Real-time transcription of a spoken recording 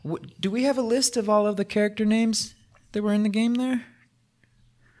Do we have a list of all of the character names that were in the game there?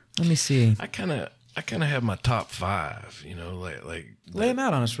 Let me see. I kind of have my top 5. Like lay them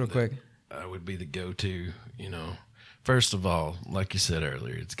out on us real quick. I would be the go-to. First of all, like you said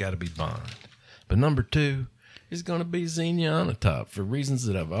earlier, it's got to be Bond. But number 2 is going to be Xenia Onatopp for reasons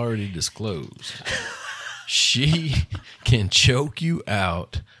that I've already disclosed. She can choke you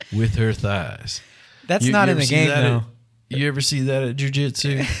out with her thighs. That's not in the game, though. You ever see that at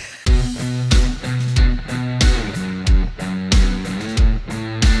jiu-jitsu?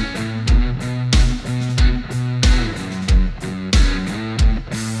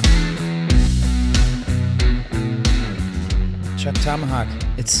 Chuck Tomahawk,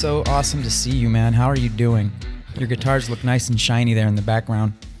 it's so awesome to see you, man. How are you doing? Your guitars look nice and shiny there in the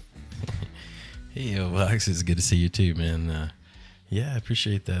background. Hey, Vox, it's good to see you too, man. Yeah, I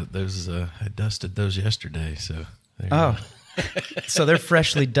appreciate that. I dusted those yesterday, so. So they're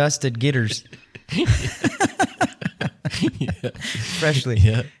freshly dusted gitters. Yeah. Freshly.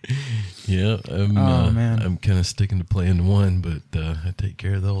 Yeah. I'm kind of sticking to playing one, but I take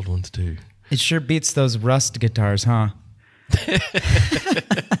care of the old ones too. It sure beats those rust guitars, huh?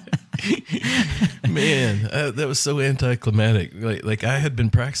 Man, that was so anticlimactic. Like I had been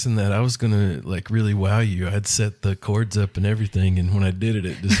practicing that. I was gonna really wow you. I'd set the chords up and everything, and when I did it,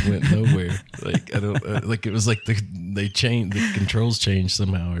 it just went nowhere. Like I don't it was like the controls changed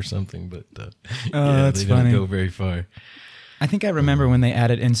somehow or something. But that's they funny. Don't go very far. I think I remember when they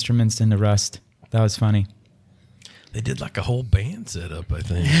added instruments into Rust. That was funny. They did like a whole band setup, I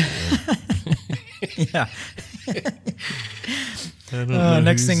think. Yeah.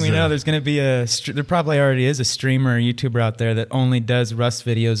 Next thing we know, there's going to be there probably already is a streamer or YouTuber out there that only does Rust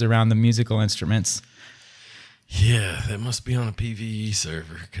videos around the musical instruments. Yeah, that must be on a PvE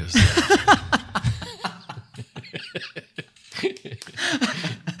server because.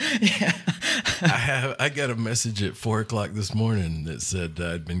 Yeah. I got a message at 4:00 this morning that said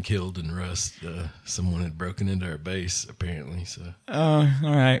I'd been killed in Rust. Someone had broken into our base, apparently. So. Oh,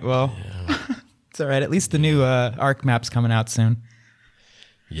 all right. Well, yeah. It's all right. At least the new Arc map's coming out soon.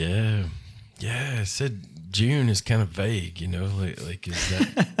 Yeah. I said June is kind of vague, like is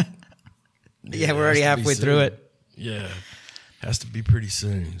that? Yeah, we're already halfway through it. Yeah, has to be pretty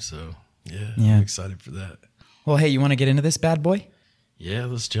soon. So yeah, I'm excited for that. Well, hey, you want to get into this bad boy? Yeah,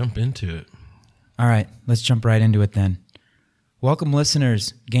 let's jump into it. All right, let's jump right into it then. Welcome,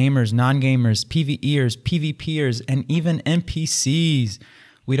 listeners, gamers, non-gamers, PvEers, PvPers, and even NPCs.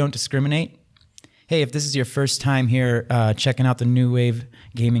 We don't discriminate. Hey, if this is your first time here checking out the New Wave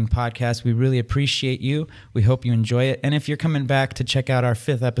Gaming Podcast, we really appreciate you. We hope you enjoy it. And if you're coming back to check out our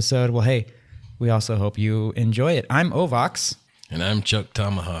 5th episode, well, hey, we also hope you enjoy it. I'm Ovox. And I'm Chuck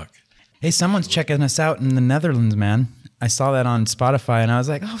Tomahawk. Hey, someone's checking us out in the Netherlands, man. I saw that on Spotify, and I was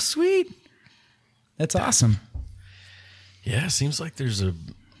like, oh, sweet. That's awesome. Yeah, it seems like there's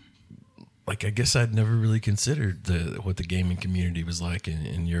I guess I'd never really considered what the gaming community was like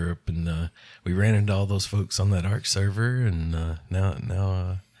in Europe, and we ran into all those folks on that Arc server, and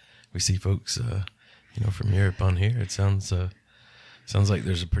now we see folks, from Europe on here. It sounds like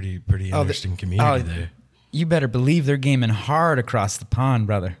there's a pretty interesting community there. You better believe they're gaming hard across the pond,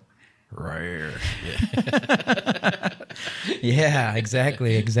 brother. Rare. Yeah. Yeah,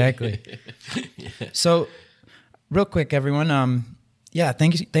 exactly. Yeah. So, real quick, everyone.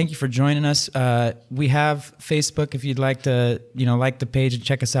 Thank you for joining us. We have Facebook if you'd like to, like the page and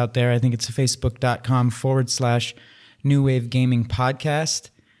check us out there. I think it's facebook.com/New Wave Gaming Podcast.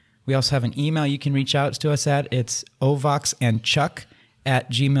 We also have an email you can reach out to us at. It's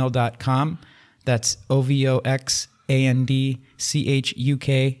ovoxandchuck@gmail.com. That's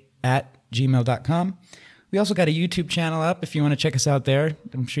OVOXANDCHUK@gmail.com. We also got a YouTube channel up if you want to check us out there.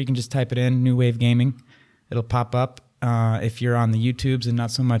 I'm sure you can just type it in, New Wave Gaming. It'll pop up if you're on the YouTubes and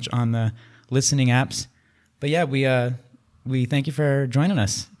not so much on the listening apps. But yeah, we thank you for joining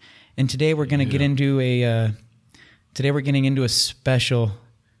us. And today we're going to get into a special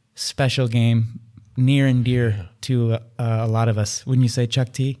game near and dear to a lot of us. Wouldn't you say,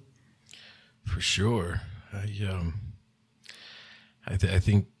 Chuck T? For sure. I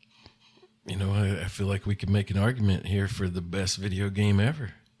think, I feel like we could make an argument here for the best video game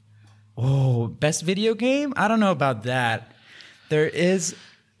ever. Oh, best video game? I don't know about that. There is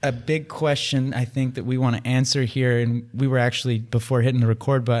a big question, I think, that we want to answer here. And we were actually, before hitting the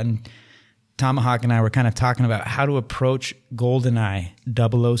record button, Tomahawk and I were kind of talking about how to approach GoldenEye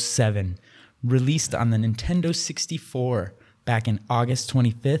 007, released on the Nintendo 64 back in August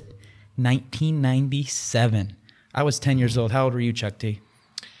 25th, 1997. I was 10 years old. How old were you, Chuck T?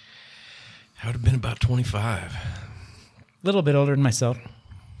 I would have been about 25. A little bit older than myself.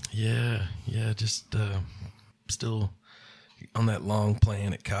 Yeah, just still on that long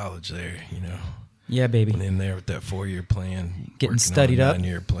plan at college there, Yeah, baby. Went in there with that 4-year plan. Getting studied up.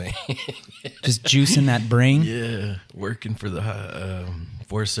 9-year plan. Just juicing that brain. Yeah, working for the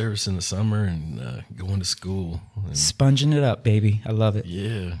Forest Service in the summer and going to school. And Sponging it up, baby. I love it.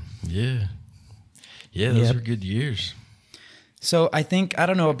 yeah, those were good years. So I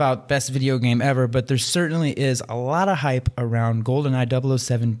don't know about best video game ever, but there certainly is a lot of hype around GoldenEye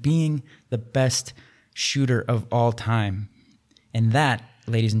 007 being the best shooter of all time. And that,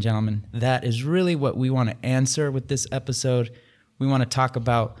 ladies and gentlemen, that is really what we want to answer with this episode. We want to talk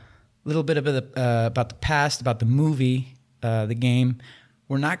about a little bit about the past, about the movie, the game.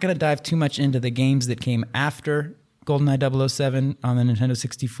 We're not going to dive too much into the games that came after GoldenEye 007 on the Nintendo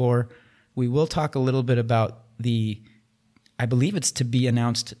 64. We will talk a little bit about I believe it's to be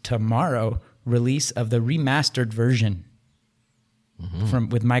announced tomorrow, release of the remastered version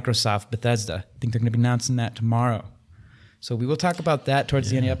with Microsoft Bethesda. I think they're going to be announcing that tomorrow. So we will talk about that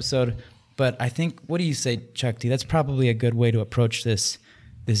towards the end of the episode. But I think, what do you say, Chuck T? That's probably a good way to approach this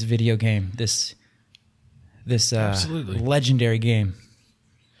video game, this legendary game.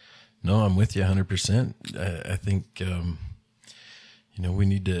 No, I'm with you 100%. I think we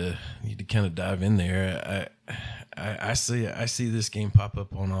need to kind of dive in there. I see this game pop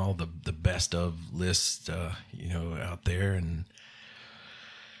up on all the best of lists, out there, and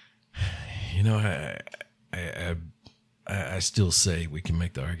I still say we can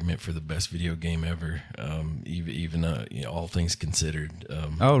make the argument for the best video game ever, even all things considered.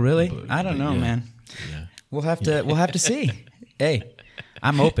 Oh, really? I don't know, man. Yeah. We'll have to see. Hey,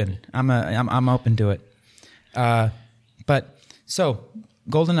 I'm open. I'm open to it. But so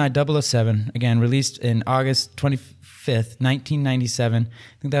GoldenEye 007 again released in August 25th, 1997. I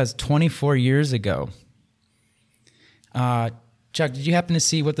think that was 24 years ago. Chuck, did you happen to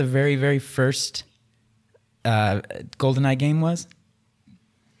see what the very, very first GoldenEye game was?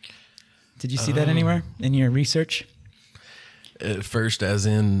 Did you see that anywhere in your research? First, as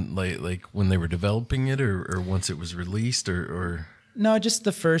in like when they were developing it, or once it was released, or No, just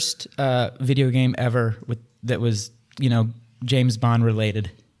the first video game ever that was James Bond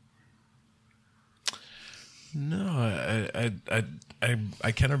related. No,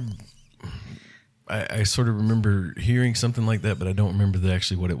 I kind of I sort of remember hearing something like that, but I don't remember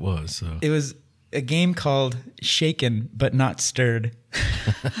actually what it was. So it was a game called Shaken But Not Stirred.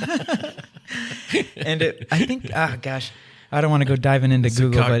 And I think, gosh, I don't want to go diving into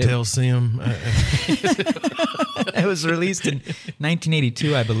Google. A cocktail sim. It was released in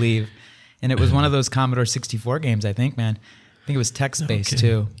 1982, I believe. And it was one of those Commodore 64 games, I think, man. I think it was text-based,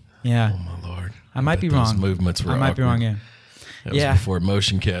 too. Yeah. Oh, my Lord. I might be wrong. Those movements were I might be wrong, yeah. That was before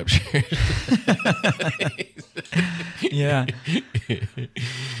motion capture. Yeah.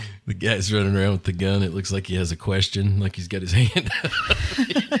 The guy's running around with the gun. It looks like he has a question, like he's got his hand up.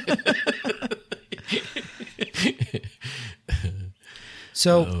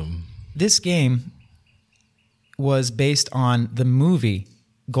 So this game was based on the movie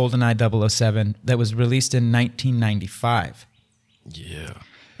GoldenEye 007 that was released in 1995. Yeah.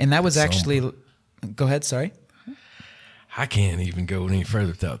 And that was actually... Go ahead, sorry. I can't even go any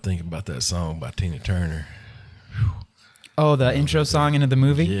further without thinking about that song by Tina Turner. Whew. Oh, the intro song into the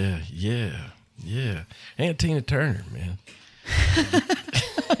movie? Yeah. And Tina Turner, man.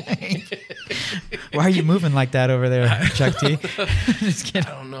 Why are you moving like that over there, Chuck T? Just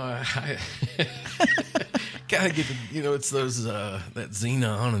kidding. I don't know. I gotta get the, it's those that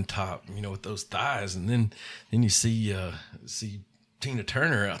Xena on top, with those thighs, and then you see Tina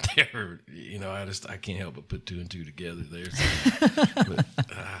Turner out there. I can't help but put two and two together there. So, but,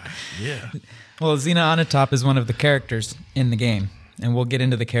 yeah. Well, Xena Onatop is one of the characters in the game, and we'll get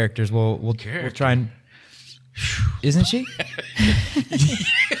into the characters. We'll try and. Isn't she?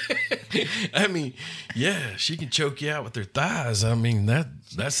 I mean, yeah, she can choke you out with her thighs. I mean, that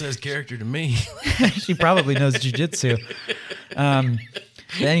says character to me. She probably knows jiu-jitsu.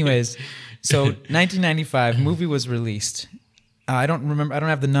 Anyways, so 1995, movie was released. I don't remember. I don't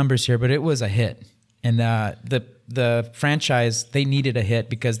have the numbers here, but it was a hit. And the franchise, they needed a hit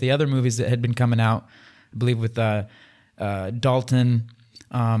because the other movies that had been coming out, I believe with Dalton,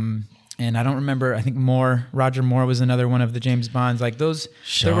 and I don't remember. I think Roger Moore was another one of the James Bonds. Like those,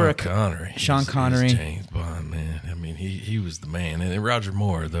 Sean Connery. Sean Connery, he was James Bond, man. I mean, he was the man. And Roger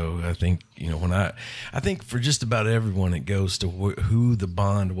Moore, though, I think I think for just about everyone, it goes to who the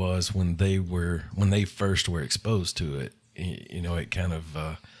Bond was when they first were exposed to it. It kind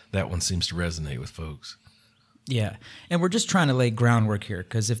of that one seems to resonate with folks. Yeah, and we're just trying to lay groundwork here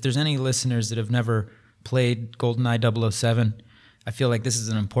because if there's any listeners that have never played GoldenEye 007. I feel like this is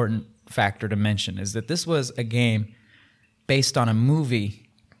an important factor to mention, is that this was a game based on a movie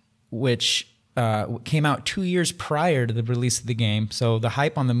which came out 2 years prior to the release of the game. So the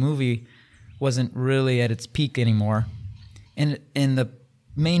hype on the movie wasn't really at its peak anymore. And the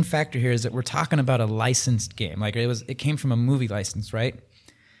main factor here is that we're talking about a licensed game. Like it came from a movie license, right?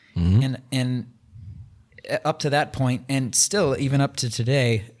 Mm-hmm. And up to that point, and still even up to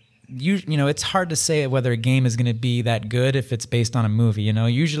today, you know, it's hard to say whether a game is going to be that good if it's based on a movie. You know,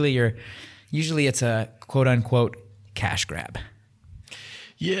 usually it's a quote unquote cash grab.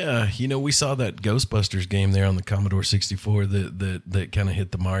 Yeah, you know, we saw that Ghostbusters game there on the Commodore 64 that kind of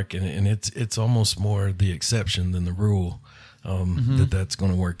hit the mark, and it's almost more the exception than the rule that's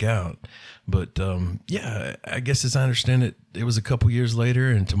going to work out. But yeah, I guess as I understand it, it was a couple years later,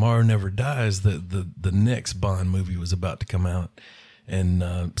 and Tomorrow Never Dies. The next Bond movie was about to come out, and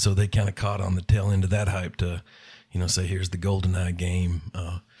so they kind of caught on the tail end of that hype to, you know, say here's the GoldenEye game.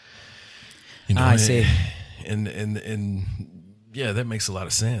 You know, I see, and yeah, that makes a lot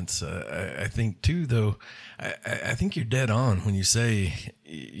of sense. I think too, though. I think you're dead on when you say,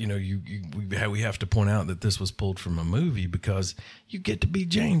 you know, we have to point out that this was pulled from a movie because you get to be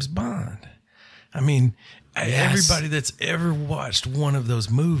James Bond. I mean, yes. Everybody that's ever watched one of those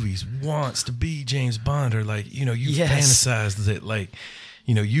movies wants to be James Bond, or like, you know, you fantasized that, like,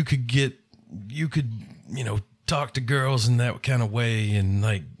 you know, you could, you know, talk to girls in that kind of way, and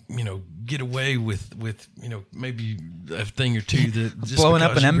like, you know, get away with, you know, maybe a thing or two that just blowing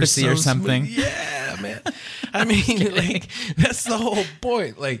up an embassy or something. Smooth. Yeah, man. I mean, like, that's the whole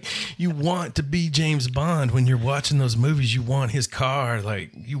point. Like, you want to be James Bond when you're watching those movies. You want his car,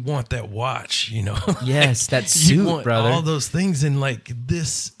 like, you want that watch, you know. Yes, that suit, you want brother. all those things, and like,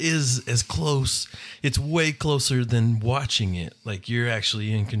 this is as close. It's way closer than watching it. Like, you're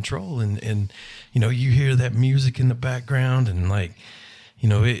actually in control, and you know, you hear that music in the background, and like, you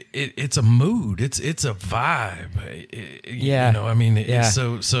know, it's a mood. It's a vibe. Yeah. You know, I mean, yeah.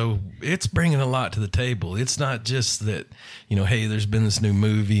 So it's bringing a lot to the table. It's not just that, you know, hey, there's been this new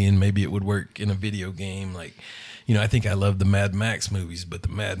movie and maybe it would work in a video game. Like, you know, I think I love the Mad Max movies, but the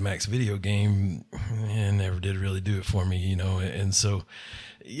Mad Max video game never did really do it for me, you know. And so,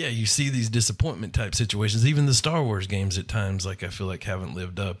 yeah, you see these disappointment type situations. Even the Star Wars games at times, like, I feel like haven't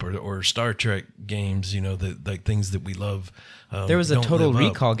lived up, or Star Trek games, you know, that like things that we love. There was a Total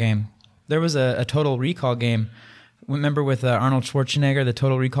Recall game. There was a Total Recall game. Remember with Arnold Schwarzenegger, the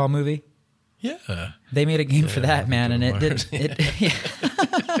Total Recall movie? Yeah. They made a game for that, man, and it did. Yeah.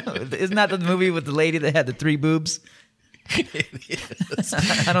 Isn't that the movie with the lady that had the 3 boobs? It is.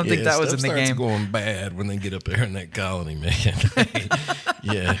 I don't think that was in the game. It's going bad when they get up there in that colony, man.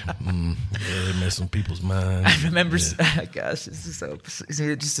 Yeah, they mess with people's minds. I remember, gosh, this is so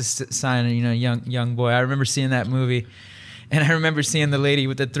just a sign of, you know, young boy. I remember seeing that movie, and I remember seeing the lady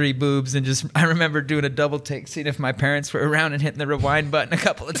with the 3 boobs, and just I remember doing a double take, seeing if my parents were around and hitting the rewind button a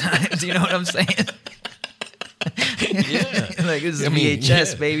couple of times. You know what I'm saying? Yeah, like, this is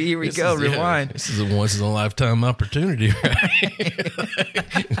VHS, yeah. Baby. Here we go. Rewind. Yeah, this is a once in a lifetime opportunity,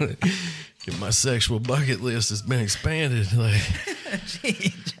 right? My sexual bucket list has been expanded. Like,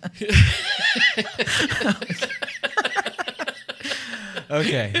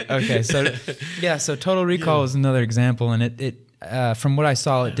 okay. So, yeah. So, Total Recall is another example, and it from what I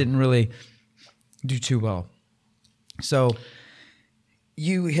saw, it didn't really do too well. So,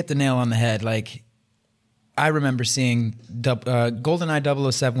 you hit the nail on the head. Like, I remember seeing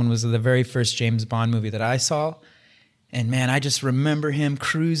GoldenEye 007 was the very first James Bond movie that I saw. And man, I just remember him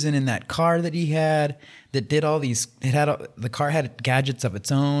cruising in that car that he had that did all these, the car had gadgets of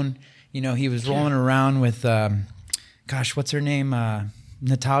its own. You know, he was rolling around with, what's her name?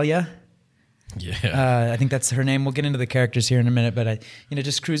 Natalia. Yeah. I think that's her name. We'll get into the characters here in a minute, but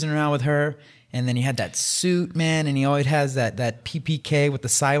just cruising around with her. And then he had that suit, man, and he always has that PPK with the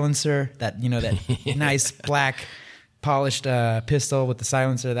silencer, that nice black polished pistol with the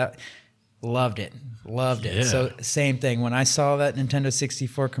silencer. That loved it. Yeah. So same thing. When I saw that Nintendo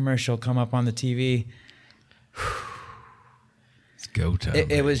 64 commercial come up on the TV, it's go time.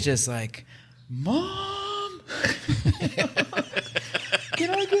 It was just like, Mom, can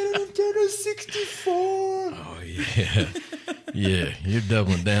I get a Nintendo 64? Oh yeah. Yeah, you're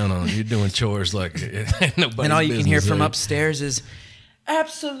doubling down on it. You're doing chores like nobody's and all you can hear business, from upstairs is,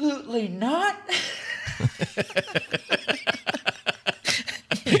 absolutely not.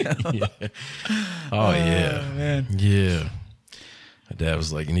 Yeah. Oh yeah, man. Yeah. My dad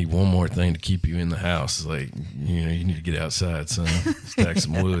was like, "You need one more thing to keep you in the house. It's like, you need to get outside, son. Stack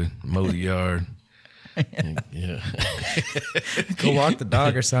some wood, mow the yard. Yeah. Go walk the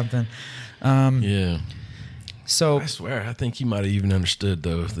dog or something." Yeah. So I swear, I think he might have even understood,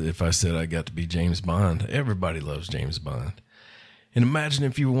 though, if I said I got to be James Bond. Everybody loves James Bond. And imagine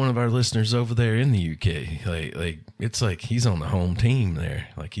if you were one of our listeners over there in the UK. Like it's like he's on the home team there.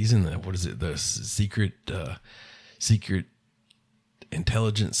 Like he's in the secret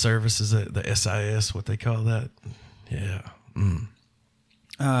intelligence services, the SIS, what they call that. Yeah.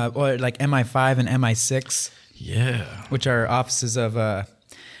 Or like MI5 and MI6. Yeah. Which are offices of,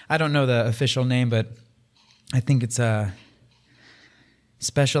 I don't know the official name, but I think it's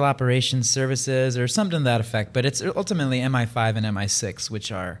Special Operations Services or something to that effect. But it's ultimately MI5 and MI6,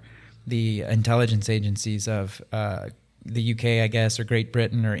 which are the intelligence agencies of the UK, I guess, or Great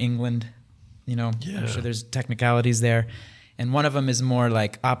Britain or England. You know, Yeah. I'm sure there's technicalities there. And one of them is more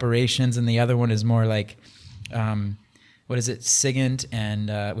like operations, and the other one is more like, what is it, SIGINT,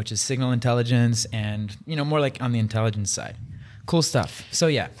 and which is signal intelligence, and, you know, more like on the intelligence side. Cool stuff. So,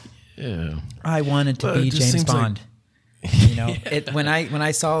 yeah. Yeah. I wanted to be James Bond. You know, when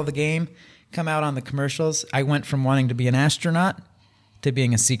I saw the game come out on the commercials, I went from wanting to be an astronaut to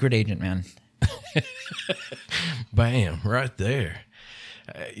being a secret agent, man. Bam, right there.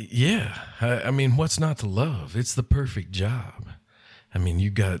 Yeah. I mean, what's not to love? It's the perfect job. I mean, you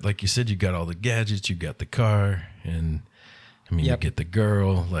got, like you said, you got all the gadgets, you got the car, and I mean, Yep. you get the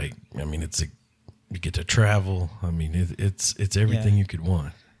girl. Like, I mean, you get to travel. I mean, it's everything you could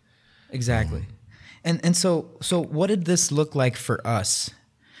want. Exactly. And so what did this look like for us?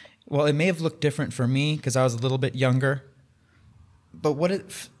 Well, it may have looked different for me because I was a little bit younger. But what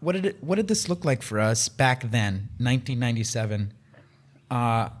did this look like for us back then, 1997?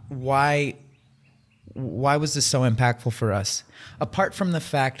 Why was this so impactful for us? Apart from the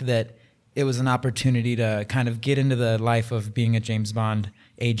fact that it was an opportunity to kind of get into the life of being a James Bond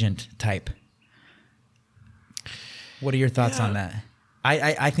agent type. What are your thoughts on that?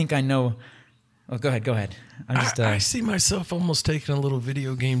 I think I know. Oh, go ahead. I see myself almost taking a little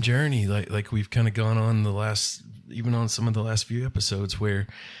video game journey, like we've kind of gone on even on some of the last few episodes, where,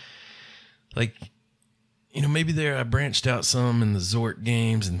 like, you know, maybe there I branched out some in the Zort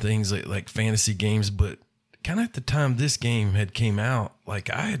games and things like fantasy games, but kind of at the time this game had came out, like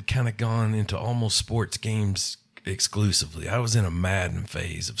I had kind of gone into almost sports games exclusively. I was in a Madden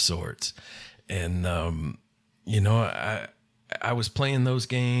phase of sorts, and you know, I was playing those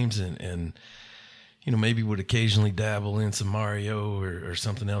games and you know, maybe would occasionally dabble in some Mario or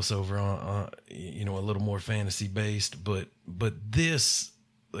something else over on you know, a little more fantasy based, but this,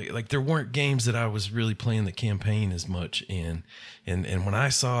 like there weren't games that I was really playing the campaign as much in, and when I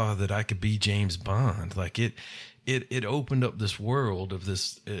saw that I could be James Bond, like it opened up this world of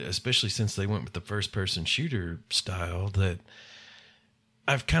this, especially since they went with the first person shooter style, that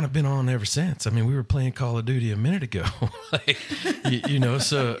I've kind of been on ever since. I mean, we were playing Call of Duty a minute ago, like, you know.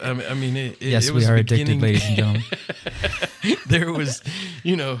 So I mean, yes, it was we are beginning, addicted, ladies and gentlemen. There was,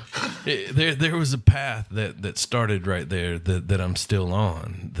 you know, there was a path that started right there that I'm still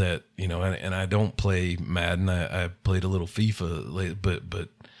on. That, you know, and I don't play Madden. I played a little FIFA, but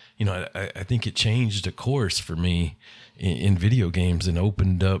you know, I think it changed a course for me in video games and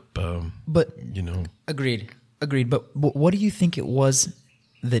opened up. But you know, agreed. But what do you think it was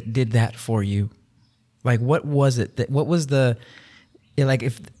that did that for you? Like, what was it what was the, like,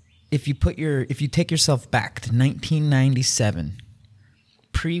 if you take yourself back to 1997,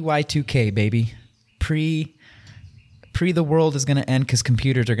 pre Y2K, baby, pre the world is going to end because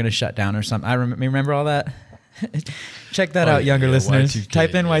computers are going to shut down or something. I remember all that. Check that out, younger listeners. Y2K,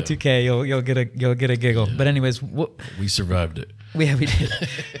 Type in Y2K, you'll get a giggle. Yeah. But anyways, we survived it. we did.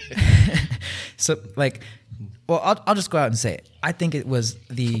 So, like, well, I'll just go out and say it. I think it was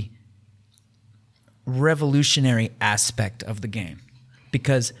the revolutionary aspect of the game.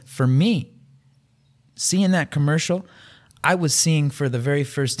 Because for me, seeing that commercial, I was seeing for the very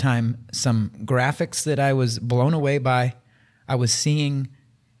first time some graphics that I was blown away by. I was seeing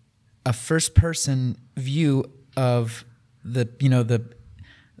a first-person view of his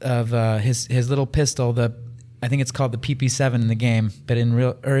little pistol. I think it's called the PP7 in the game, but in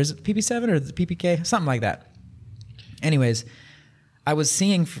real, or is it PP7 or the PPK, something like that. Anyways, I was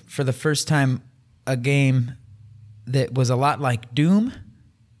seeing for the first time a game that was a lot like Doom,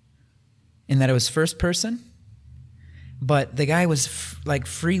 in that it was first person, but the guy was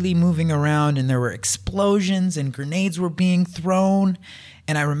freely moving around, and there were explosions and grenades were being thrown.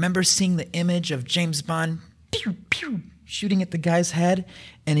 And I remember seeing the image of James Bond pew, pew, shooting at the guy's head,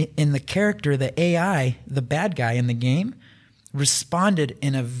 and in the character, the AI, the bad guy in the game, responded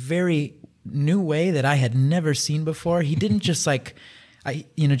in a very new way that I had never seen before. He didn't just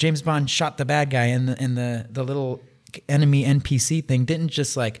James Bond shot the bad guy, and the little enemy NPC thing didn't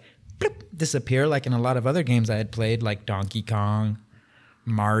just like bloop, disappear like in a lot of other games I had played, like Donkey Kong,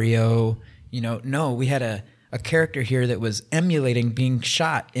 Mario. No, we had a character here that was emulating being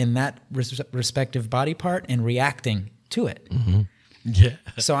shot in that respective body part and reacting to it. Mm-hmm. Yeah.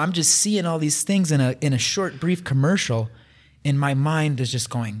 So I'm just seeing all these things in a short, brief commercial, and my mind is just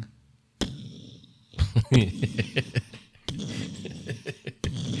going.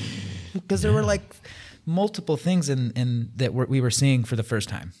 Because there were like multiple things in that we were seeing for the first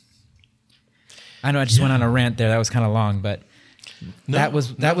time. I know I just went on a rant there. That was kind of long, but that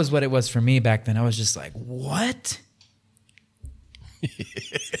was what it was for me back then. I was just like, what?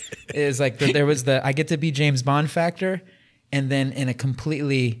 It was like there was the I get to be James Bond factor, and then in a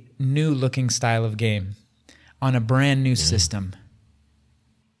completely new looking style of game on a brand new system.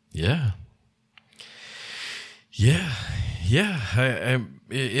 Yeah.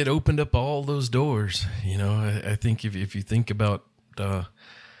 It opened up all those doors. I think if you think about, I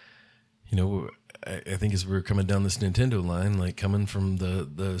think as we were coming down this Nintendo line, like coming from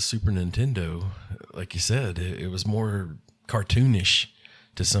the Super Nintendo, like you said, it was more cartoonish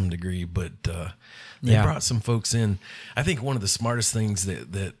to some degree, but they brought some folks in. I think one of the smartest things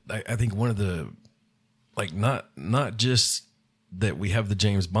that I think one of the, like, not just that we have the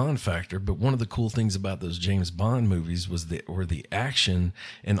James Bond factor, but one of the cool things about those James Bond movies were the action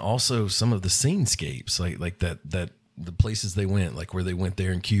and also some of the scenescapes, like that the places they went, like where they went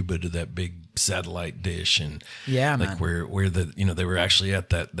there in Cuba to that big satellite dish, and like where the they were actually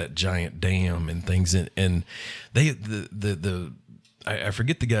at that giant dam and things, and they I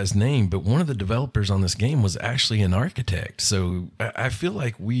forget the guy's name, but one of the developers on this game was actually an architect. So I feel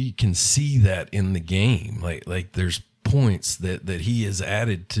like we can see that in the game, like there's points that he has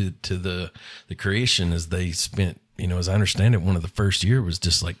added to the creation as they spent, as I understand it, one of the first year was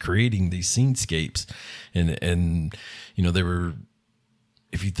just like creating these scenescapes, and they were,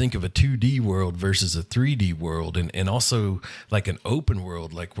 if you think of a 2D world versus a 3D world, and also like an open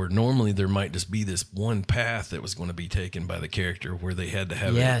world, like where normally there might just be this one path that was going to be taken by the character, where they had to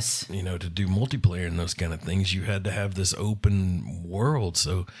have it, to do multiplayer and those kind of things, you had to have this open world.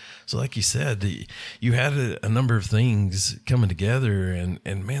 So like you said, you had a number of things coming together,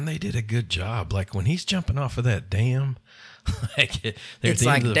 and man, they did a good job. Like when he's jumping off of that dam, like it's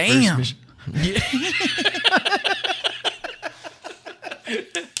like, damn. Yeah.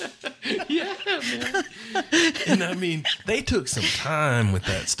 Yeah, man. And I mean, they took some time with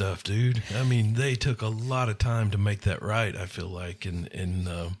that stuff, dude. I mean, they took a lot of time to make that right, I feel like, and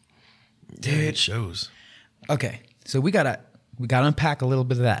dude, it shows. Okay, so we gotta unpack a little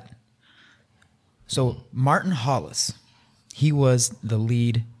bit of that. So Martin Hollis, he was the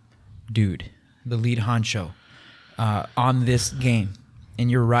lead dude, the lead honcho on this game. And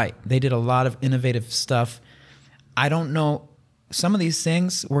you're right, they did a lot of innovative stuff. I don't know, some of these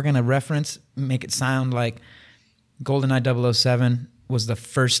things we're going to reference make it sound like GoldenEye 007 was the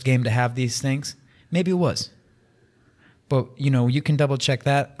first game to have these things. Maybe it was. But, you can double check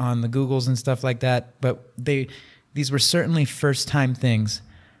that on the Googles and stuff like that. But these were certainly first-time things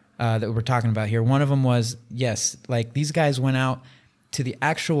that we're talking about here. One of them was, yes, like these guys went out to the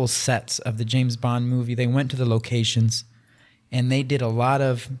actual sets of the James Bond movie. They went to the locations, and they did a lot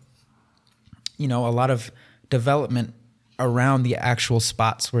of development around the actual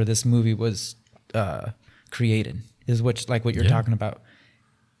spots where this movie was created, is what you're talking about.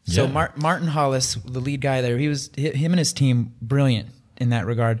 So Martin Hollis, the lead guy there, him and his team, brilliant in that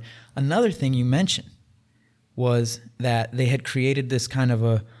regard. Another thing you mentioned was that they had created this kind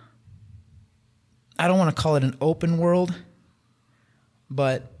of I don't want to call it an open world,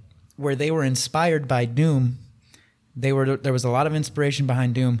 but where they were inspired by Doom. There was a lot of inspiration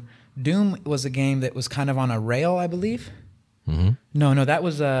behind Doom. Doom was a game that was kind of on a rail, I believe. Mm-hmm. No, that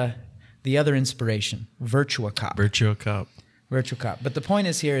was the other inspiration, Virtua Cop. But the point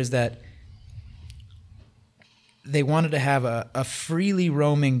is that they wanted to have a freely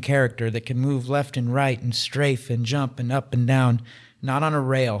roaming character that can move left and right and strafe and jump and up and down, not on a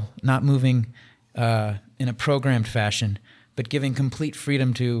rail, not moving in a programmed fashion, but giving complete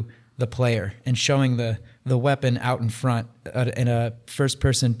freedom to the player and showing the weapon out in front in a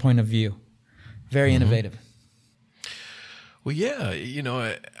first-person point of view. Very innovative. Well, yeah,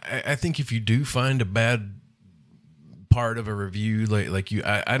 I think if you do find a bad part of a review, like you,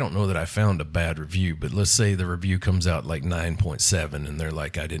 I don't know that I found a bad review, but let's say the review comes out like 9.7 and they're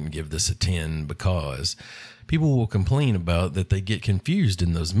like, I didn't give this a 10 because people will complain about that they get confused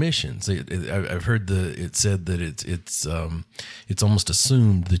in those missions. I've heard it said that it's almost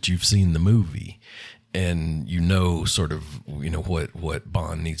assumed that you've seen the movie. And sort of what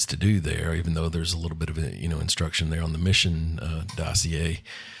Bond needs to do there, even though there's a little bit of instruction there on the mission dossier.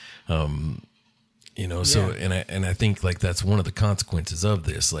 So and I think like that's one of the consequences of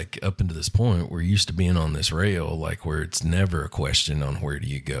this. Like up until this point, we're used to being on this rail, like where it's never a question on where do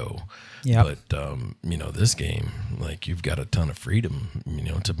you go. Yeah. But this game, like you've got a ton of freedom,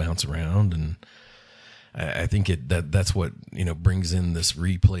 to bounce around, and I think that's what brings in this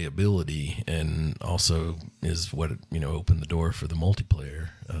replayability, and also is what opened the door for the multiplayer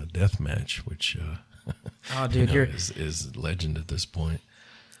deathmatch, which oh, dude, is legend at this point.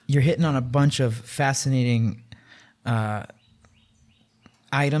 You're hitting on a bunch of fascinating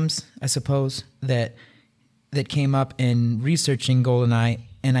items, I suppose, that came up in researching GoldenEye,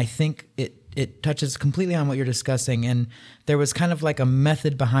 and I think it touches completely on what you're discussing. And there was kind of like a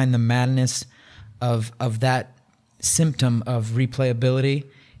method behind the madness of that symptom of replayability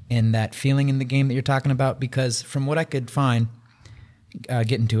and that feeling in the game that you're talking about. Because from what I could find,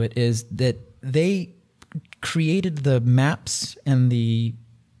 getting to it, is that they created the maps and the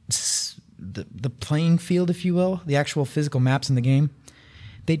playing field, if you will, the actual physical maps in the game.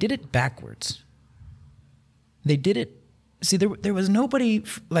 They did it backwards. They did it. See, there was nobody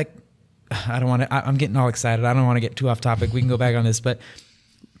like. I'm getting all excited. I don't want to get too off topic. We can go back on this, but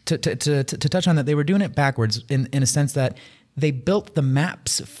to touch on that, they were doing it backwards in a sense that they built the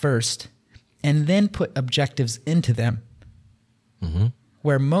maps first and then put objectives into them. Mm-hmm.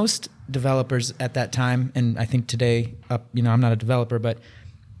 Where most developers at that time, and I think today, I'm not a developer, but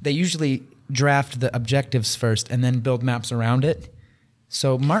they usually draft the objectives first and then build maps around it.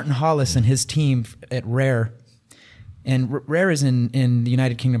 So Martin Hollis and his team at Rare, and Rare is in the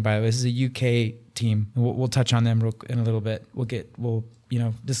United Kingdom, by the way. This is a UK team. We'll touch on them in a little bit. We'll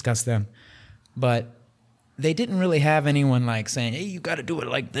discuss them. But they didn't really have anyone like saying, hey, you got to do it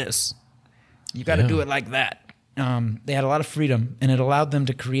like this. You got to do it like that. They had a lot of freedom, and it allowed them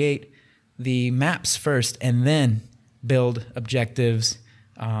to create the maps first and then build objectives,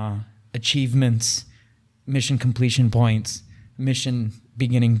 achievements, mission completion points, mission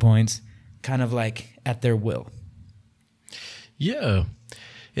beginning points, kind of like at their will. Yeah.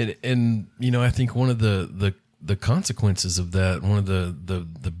 And I think one of the consequences of that, one of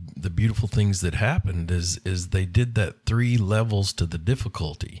the beautiful things that happened is they did that 3 levels to the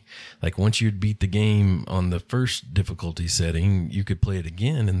difficulty. Like once you'd beat the game on the first difficulty setting, you could play it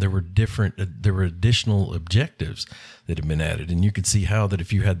again, and there were additional objectives that had been added, and you could see how that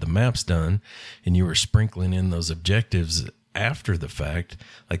if you had the maps done and you were sprinkling in those objectives after the fact,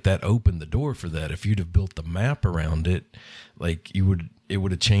 like that opened the door for that. If you'd have built the map around it, like it would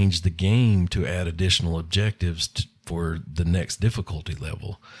have changed the game to add additional objectives for the next difficulty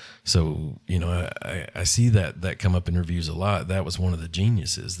level. So, I see that come up in reviews a lot. That was one of the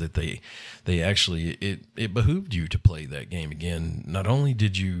geniuses, that they actually, it behooved you to play that game again. Not only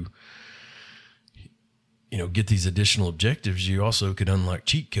did you, get these additional objectives, you also could unlock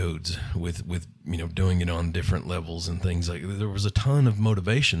cheat codes with doing it on different levels and things like that. There was a ton of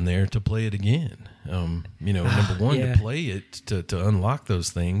motivation there to play it again. Number one, to play it, to unlock those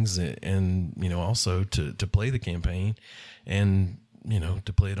things, and, also to play the campaign, and,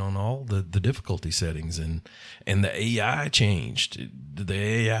 to play it on all the difficulty settings, and the AI changed. The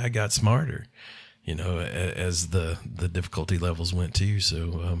AI got smarter, as the difficulty levels went too.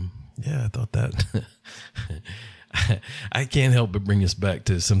 So, I thought that I can't help but bring us back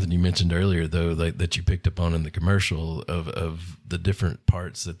to something you mentioned earlier, though, like that you picked up on in the commercial of the different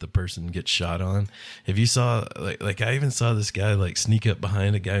parts that the person gets shot on. If you saw, like I even saw this guy like sneak up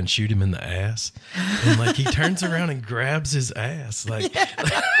behind a guy and shoot him in the ass, and like he turns around and grabs his ass, like.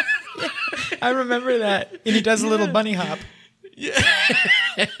 Yeah. I remember that, and he does a little bunny hop. Yeah.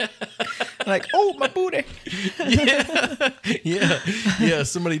 Like, oh, my booty. Yeah.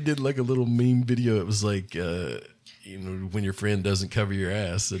 Somebody did like a little meme video. It was like, when your friend doesn't cover your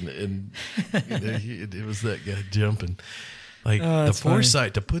ass, and it was that guy jumping. Like the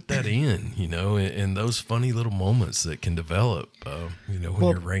foresight to put that in, and those funny little moments that can develop, when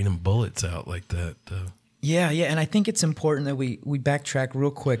you're raining bullets out like that. Yeah, and I think it's important that we backtrack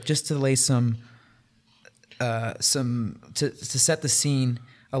real quick just to lay to set the scene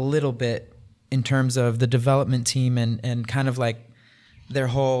a little bit in terms of the development team and kind of like their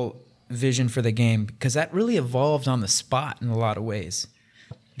whole vision for the game, because that really evolved on the spot in a lot of ways.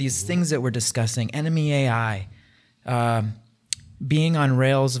 These things that we're discussing, enemy AI, being on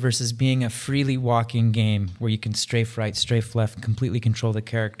rails versus being a freely walking game where you can strafe right, strafe left, completely control the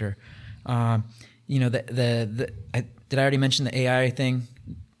character. Did I already mention the AI thing?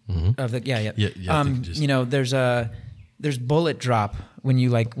 Mm-hmm. There's bullet drop when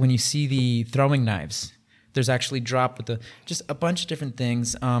you see the throwing knives. There's actually drop with just a bunch of different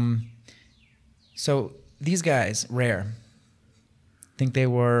things. So these guys, Rare, think they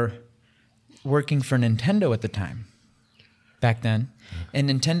were working for Nintendo at the time, back then. And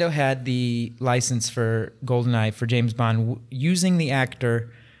Nintendo had the license for GoldenEye for James Bond using the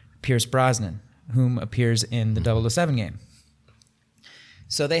actor Pierce Brosnan, whom appears in the 007 game.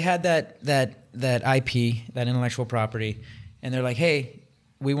 So they had that IP, that intellectual property, and they're like, hey,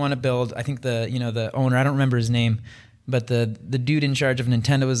 we want to build, I think the owner, I don't remember his name, but the dude in charge of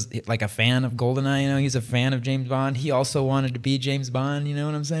Nintendo was like a fan of GoldenEye, he's a fan of James Bond. He also wanted to be James Bond, you know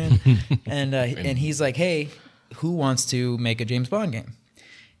what I'm saying? and he's like, hey, who wants to make a James Bond game?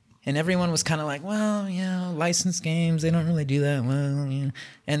 And everyone was kind of like, well, licensed games, they don't really do that well.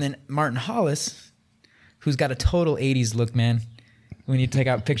 And then Martin Hollis, who's got a total 80s look, man. When you take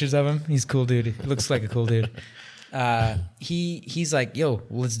out pictures of him, he's a cool dude. He looks like a cool dude. He's like, yo,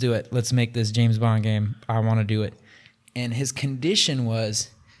 let's do it. Let's make this James Bond game. I want to do it. And his condition was,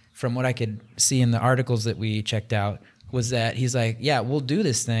 from what I could see in the articles that we checked out, was that he's like, yeah, we'll do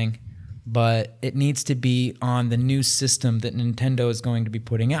this thing, but it needs to be on the new system that Nintendo is going to be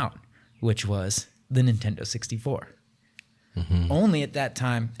putting out, which was the Nintendo 64. Mm-hmm. Only at that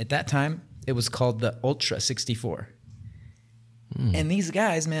time, it was called the Ultra 64. Mm. And these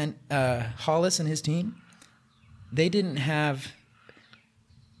guys, man, Hollis and his team, they didn't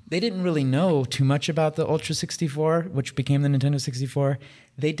really know too much about the Ultra 64, which became the Nintendo 64.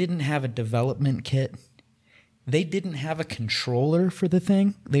 They didn't have a development kit. They didn't have a controller for the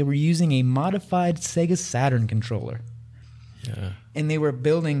thing. They were using a modified Sega Saturn controller. Yeah. And they were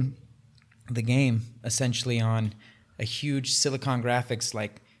building the game essentially on a huge Silicon Graphics,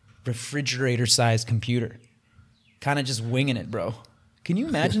 like refrigerator-sized computer. Kind of just winging it, bro. Can you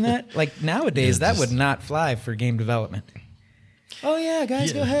imagine that? Like nowadays, that would not fly for game development. Oh yeah,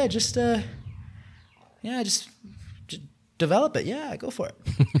 guys, go ahead. Just develop it. Yeah, go for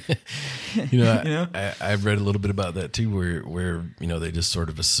it. I read a little bit about that too, where they just sort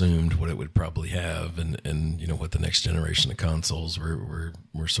of assumed what it would probably have, and what the next generation of consoles were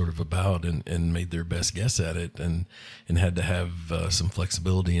sort of about, and made their best guess at it, and had to have some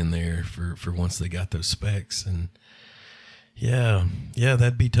flexibility in there for once they got those specs. And yeah,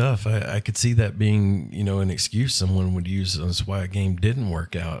 that'd be tough. I could see that being an excuse someone would use as why a game didn't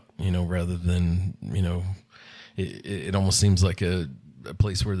work out, rather than it almost seems like a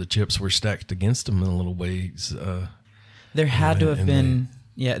place where the chips were stacked against them in a little ways. There had to have been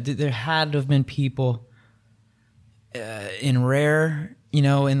people in Rare,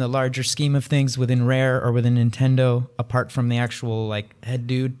 in the larger scheme of things within Rare or within Nintendo, apart from the actual like head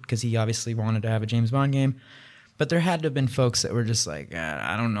dude, because he obviously wanted to have a James Bond game. But there had to have been folks that were just like,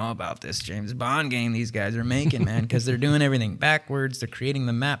 I don't know about this James Bond game these guys are making, man, because they're doing everything backwards. They're creating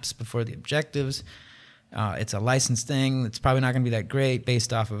the maps before the objectives. It's a licensed thing. It's probably not going to be that great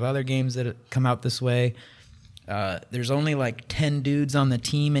based off of other games that come out this way. There's only like 10 dudes on the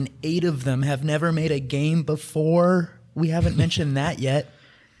team, and 8 of them have never made a game before. We haven't mentioned that yet.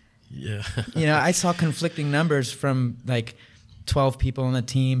 Yeah. I saw conflicting numbers from like 12 people on the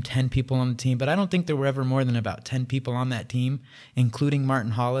team, 10 people on the team, but I don't think there were ever more than about 10 people on that team, including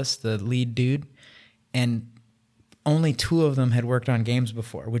Martin Hollis, the lead dude. And only 2 of them had worked on games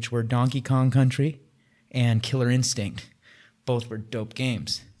before, which were Donkey Kong Country and Killer Instinct. Both were dope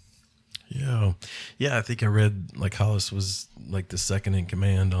games. Yeah, I think I read like Hollis was like the second in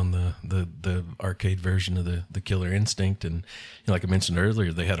command on the arcade version of the Killer Instinct, and like I mentioned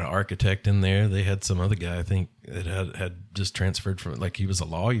earlier, they had an architect in there. They had some other guy I think that had just transferred from, like he was a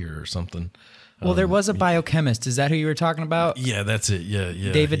lawyer or something. Well, there was a biochemist. Is that who you were talking about? Yeah, that's it. Yeah.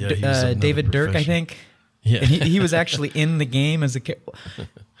 David Dirk, I think. Yeah, and he was actually in the game as a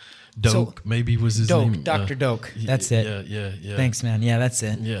Doak, maybe was his name. Dr. Doak. That's it. Yeah. Thanks, man. Yeah, that's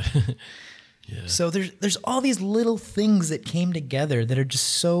it. Yeah. Yeah. So there's all these little things that came together that are just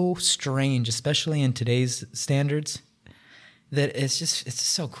so strange, especially in today's standards, that it's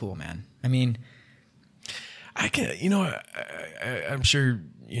so cool, man. I mean, I can, I'm sure,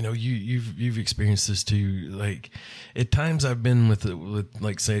 you've experienced this too. Like at times I've been with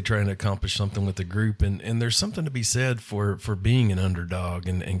like say trying to accomplish something with a group, and there's something to be said for being an underdog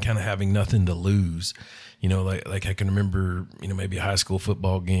and kind of having nothing to lose. Like I can remember, maybe a high school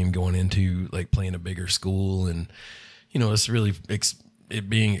football game going into like playing a bigger school, and it's really it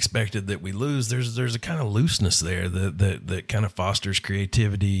being expected that we lose. There's a kind of looseness there that kind of fosters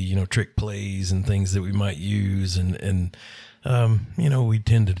creativity, trick plays and things that we might use, and we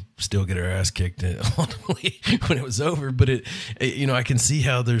tend to still get our ass kicked ultimately when it was over. But I can see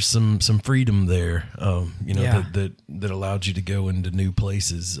how there's some freedom there, that allowed you to go into new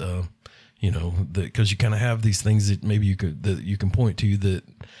places. Because you kind of have these things that maybe you can point to that,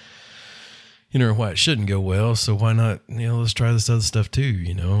 why it shouldn't go well. So why not, let's try this other stuff too,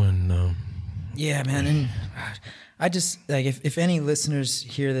 and yeah, man. And I just like if any listeners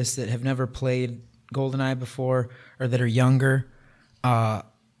hear this that have never played GoldenEye before or that are younger, I'm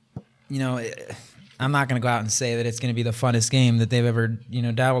not going to go out and say that it's going to be the funnest game that they've ever,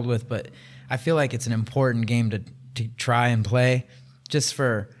 dabbled with, but I feel like it's an important game to try and play just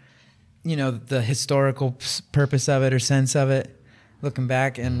for, the historical purpose of it or sense of it, looking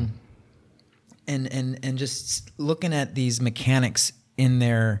back and just looking at these mechanics in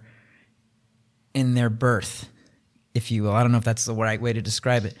their birth, if you will. I don't know if that's the right way to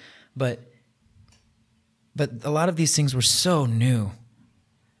describe it, but a lot of these things were so new.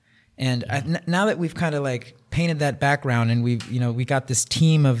 And now that we've kind of like painted that background and we got this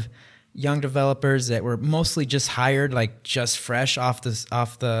team of young developers that were mostly just hired, like just fresh off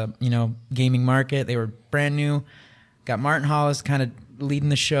the gaming market. They were brand new. Got Martin Hollis kind of leading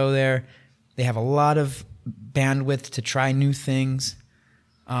the show there. They have a lot of bandwidth to try new things.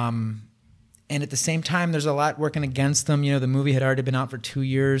 And at the same time, there's a lot working against them. The movie had already been out for 2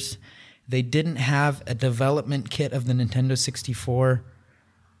 years. They didn't have a development kit of the Nintendo 64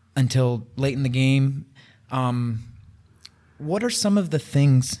 until late in the game. What are some of the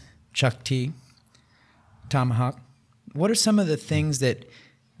things, Chuck T, Tomahawk, what are some of the things that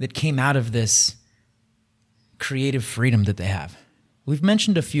came out of this creative freedom that they have? We've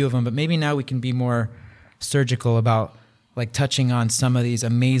mentioned a few of them, but maybe now we can be more surgical about like touching on some of these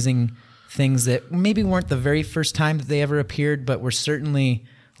amazing things that maybe weren't the very first time that they ever appeared, but were certainly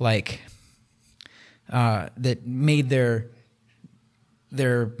like that made their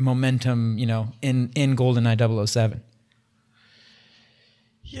momentum, in GoldenEye 007.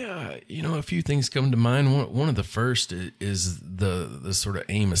 Yeah, a few things come to mind. One of the first is the sort of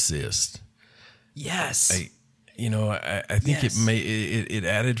aim assist. Yes. I think yes. it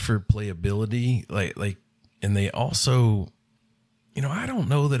added for playability, like, and they also, I don't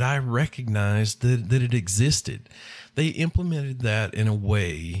know that I recognized that it existed. They implemented that in a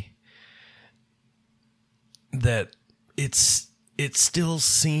way that it still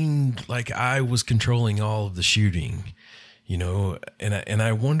seemed like I was controlling all of the shooting, and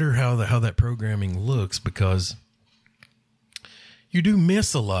I wonder how that programming looks, because you do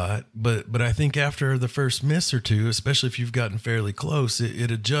miss a lot, but I think after the first miss or two, especially if you've gotten fairly close,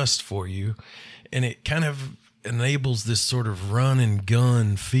 it adjusts for you, and it kind of enables this sort of run and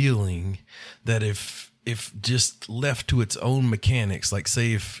gun feeling that if just left to its own mechanics, like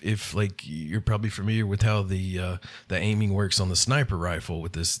say if like you're probably familiar with how the aiming works on the sniper rifle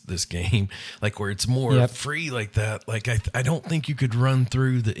with this game, like where it's more free like that. Like I don't think you could run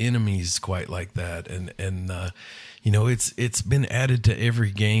through the enemies quite like that, and it's been added to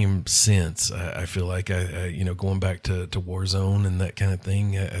every game since. I feel like going back to Warzone and that kind of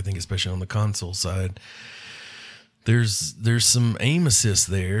thing. I think especially on the console side, there's some aim assist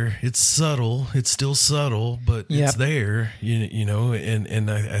there. It's subtle. It's still subtle, but it's there. And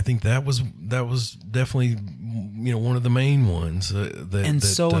I think that was definitely one of the main ones.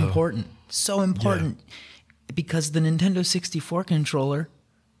 Important. So important because the Nintendo 64 controller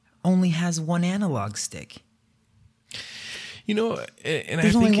only has one analog stick. And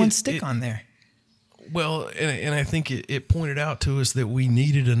there's only one stick on there. Well, and I think it pointed out to us that we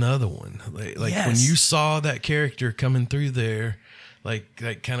needed another one. Like when you saw that character coming through there, like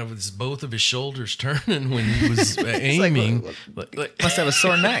kind of with both of his shoulders turning when he was aiming. Must have a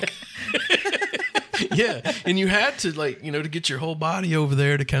sore neck. Yeah, and you had to to get your whole body over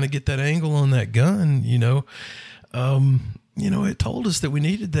there to kind of get that angle on that gun. It told us that we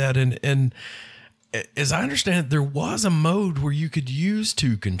needed that, and as I understand it, there was a mode where you could use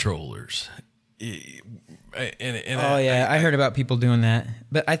two controllers. I heard about people doing that,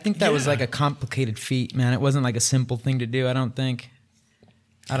 but I think that was like a complicated feat, man. It wasn't like a simple thing to do. I don't know.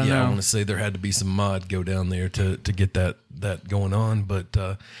 I want to say there had to be some mod go down there to get that going on, but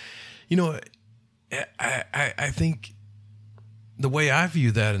I think the way I view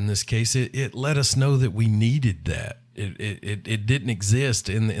that in this case, it let us know that we needed that. It didn't exist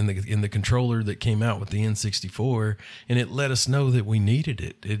in the controller that came out with the N64, and it let us know that we needed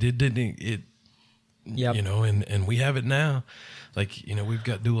it. It didn't. Yep. And we have it now. We've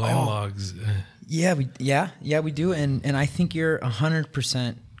got dual analogs. We do. And I think you're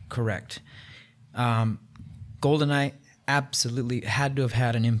 100% correct. GoldenEye absolutely had to have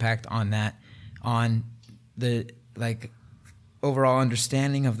had an impact on that, on the overall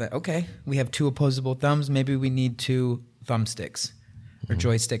understanding of that. Okay, we have two opposable thumbs. Maybe we need two thumbsticks or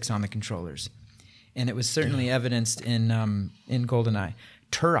joysticks on the controllers. And it was certainly evidenced in GoldenEye.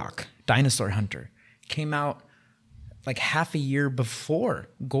 Turok, Dinosaur Hunter, came out like half a year before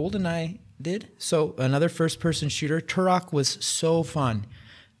GoldenEye did. So another first-person shooter. Turok was so fun,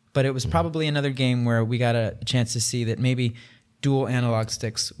 but it was probably another game where we got a chance to see that maybe dual analog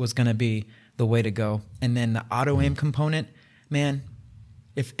sticks was going to be the way to go. And then the auto-aim component, man,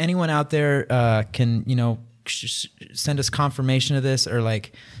 if anyone out there can, send us confirmation of this, or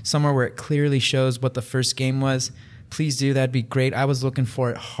like somewhere where it clearly shows what the first game was, please do. That'd be great. I was looking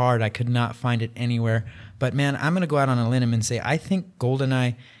for it hard. I could not find it anywhere. But man, I'm going to go out on a limb and say I think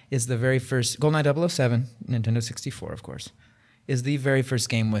GoldenEye is the very first, GoldenEye 007, Nintendo 64, of course, is the very first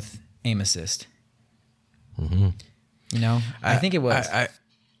game with aim assist. Mm-hmm. I think it was.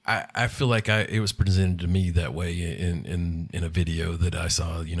 I feel like it was presented to me that way in a video that I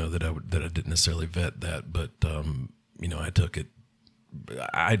saw, that I didn't necessarily vet that, but I took it.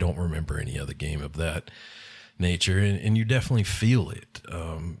 I don't remember any other game of that nature, and you definitely feel it.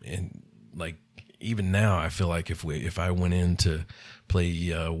 And like even now, I feel like if I went in to play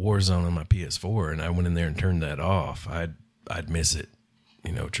Warzone on my PS4 and I went in there and turned that off, I'd miss it,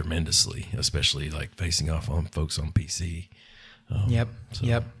 tremendously, especially like facing off on folks on PC. Yep.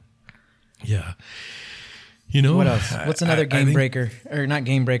 Yeah. What else? What's another game breaker? Or not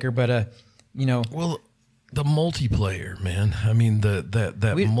game breaker, but Well, the multiplayer, man. I mean, that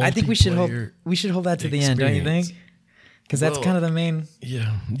multiplayer. I think we should hold that to the end, don't you think? Because that's kind of the main.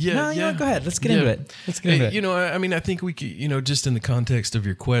 Yeah. No, go ahead. Let's get into it. I mean, I think we could, just in the context of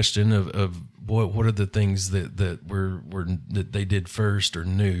your question of what are the things that were that they did first or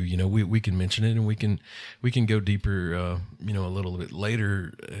new, we can mention it, and we can go deeper, a little bit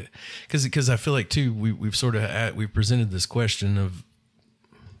later, because I feel like too we've sort of we've presented this question of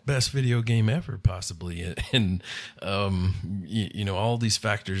best video game ever, possibly, and all these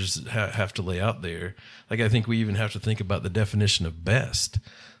factors have to lay out there. Like I think we even have to think about the definition of best.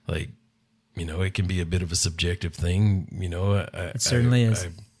 Like, it can be a bit of a subjective thing. It certainly is.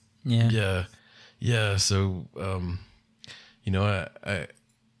 Yeah. So,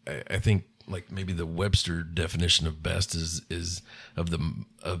 I think like maybe the Webster definition of best is of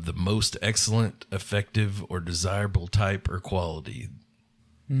the most excellent, effective, or desirable type or quality.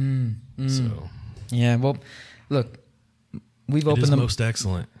 So yeah, well, look, we've opened the most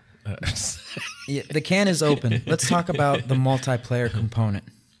excellent. Yeah, the can is open. Let's talk about the multiplayer component.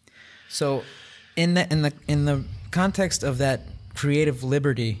 So, in the context of that creative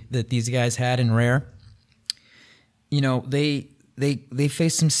liberty that these guys had in Rare, they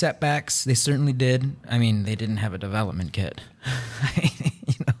faced some setbacks. They certainly did. I mean, they didn't have a development kit.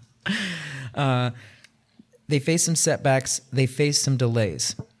 They faced some setbacks. They faced some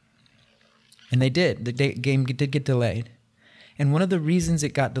delays. And they did. The game did get delayed. And one of the reasons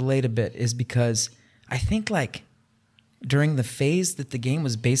it got delayed a bit is because I think like during the phase that the game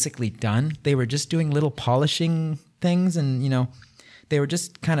was basically done, they were just doing little polishing things, and they were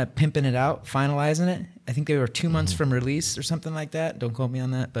just kind of pimping it out, finalizing it. I think they were 2 months from release or something like that. Don't quote me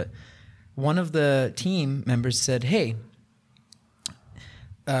on that. But one of the team members said, hey,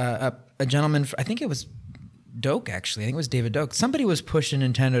 a gentleman, I think it was Doak, actually. I think it was David Doak. Somebody was pushing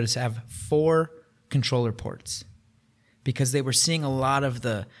Nintendo to have 4 controller ports because they were seeing a lot of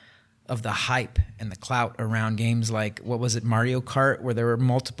the hype and the clout around games like, what was it, Mario Kart, where there were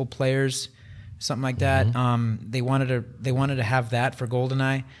multiple players, something like that. They wanted to have that for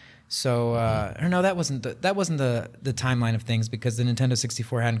GoldenEye. So, or no, that wasn't the timeline of things because the Nintendo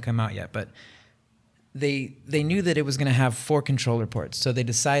 64 hadn't come out yet. But they knew that it was going to have 4 controller ports. So they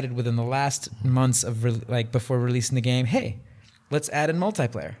decided within the last months of before releasing the game, hey, let's add in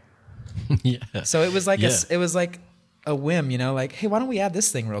multiplayer. Yeah. So it was like a whim, like, hey, why don't we add this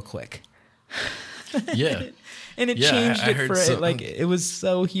thing real quick? Yeah. And it changed it for it. Like, it was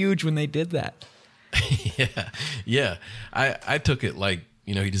so huge when they did that. Yeah. I took it like,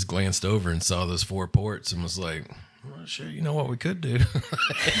 he just glanced over and saw those 4 ports and was like, well, sure, you know what we could do?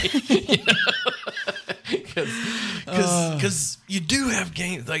 Because you do have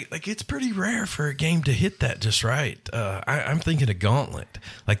games, like it's pretty rare for a game to hit that just right. I'm thinking of Gauntlet,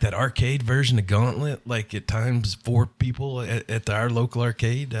 like that arcade version of Gauntlet, like at times 4 people at our local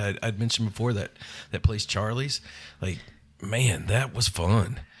arcade. I'd mentioned before that place Charlie's. Like, man, that was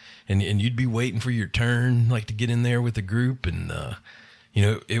fun. And you'd be waiting for your turn, like to get in there with the group, and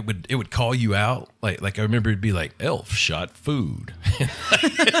it would call you out. Like I remember it'd be like, Elf shot food.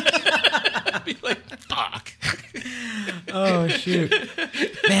 I'd be like, fuck. Oh, shoot.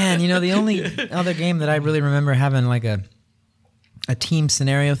 Man, the only other game that I really remember having like a team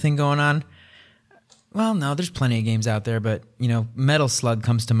scenario thing going on, well, no, there's plenty of games out there, but, Metal Slug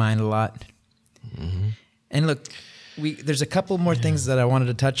comes to mind a lot. Mm-hmm. And look, there's a couple more things that I wanted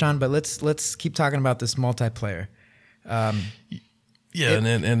to touch on, but let's keep talking about this multiplayer. Yeah,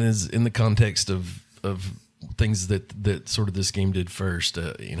 and is in the context of things that sort of this game did first.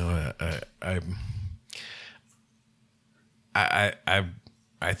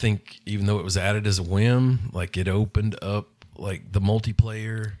 I think even though it was added as a whim, like it opened up like the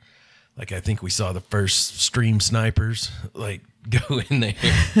multiplayer. Like I think we saw the first stream snipers like go in there.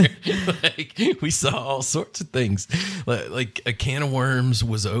 Like we saw all sorts of things. Like a can of worms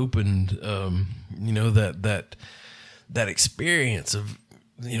was opened. That experience of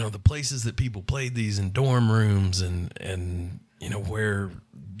the places that people played these in dorm rooms and where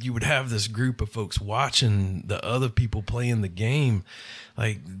you would have this group of folks watching the other people playing the game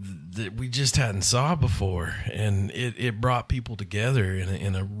like that we just hadn't saw before, and it brought people together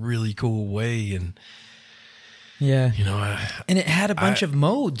in a really cool way. And and it had a bunch of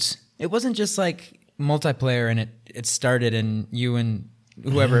modes. It wasn't just like multiplayer and it started and you and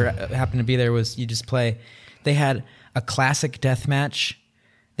whoever happened to be there was you just play. They had a classic deathmatch.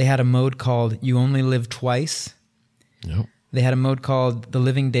 They had a mode called You Only Live Twice. Yep. They had a mode called The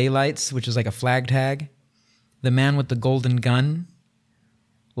Living Daylights, which is like a flag tag. The Man with the Golden Gun.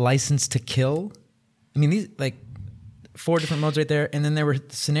 License to Kill. I mean, these like 4 different modes right there. And then there were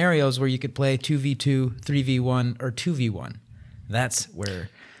scenarios where you could play 2v2, 3v1, or 2v1. That's where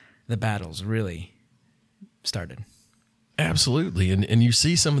the battles really started. Absolutely. And you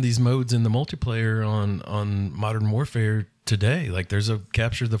see some of these modes in the multiplayer on Modern Warfare today. Like there's a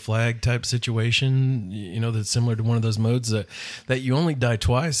capture the flag type situation, that's similar to one of those modes that you only die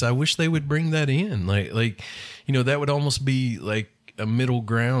twice. I wish they would bring that in. Like that would almost be like a middle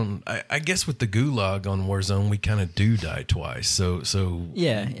ground. I guess with the gulag on Warzone, we kind of do die twice. So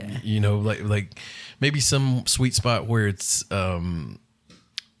yeah. Like maybe some sweet spot where it's kind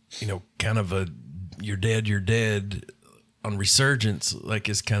of a you're dead on Resurgence, like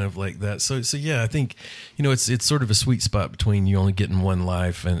is kind of like that. So yeah, I think it's sort of a sweet spot between you only getting one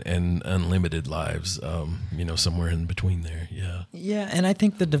life and unlimited lives. Somewhere in between there. Yeah, and I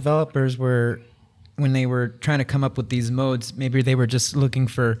think the developers were, when they were trying to come up with these modes, maybe they were just looking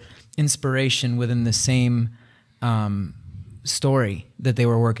for inspiration within the same story that they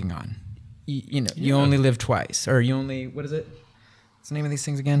were working on. You only live twice, or you only, what is it? What's the name of these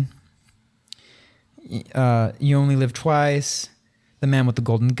things again? You Only Live Twice, The Man with the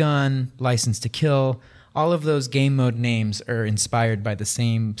Golden Gun, License to Kill. All of those game mode names are inspired by the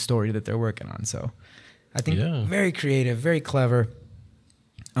same story that they're working on. So I think very creative, very clever.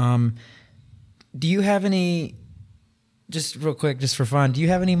 Do you have any, just real quick, just for fun, do you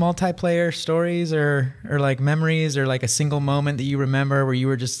have any multiplayer stories or like memories or like a single moment that you remember where you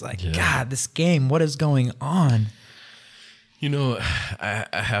were just like, God, this game, what is going on? I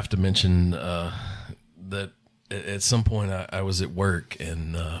have to mention that at some point I was at work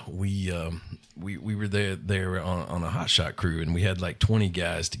and we were there on a hotshot crew, and we had like 20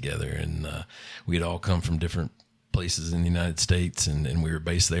 guys together, and we had all come from different places in the United States, and we were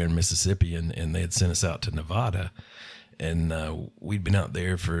based there in Mississippi, and they had sent us out to Nevada, and we'd been out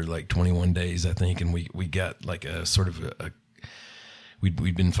there for like 21 days, I think, and we got like a sort of a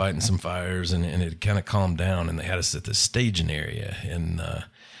we'd been fighting some fires, and it kind of calmed down, and they had us at the staging area, and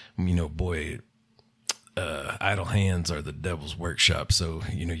idle hands are the devil's workshop. So,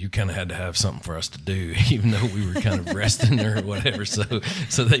 you kind of had to have something for us to do, even though we were kind of resting or whatever. So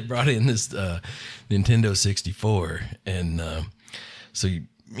they brought in this Nintendo 64, and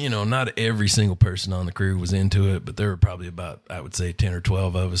not every single person on the crew was into it, but there were probably about, I would say, 10 or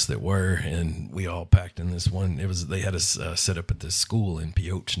 12 of us that were, and we all packed in this one. They had us set up at this school in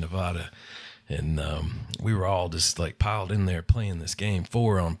Pioche, Nevada. And we were all just like piled in there playing this game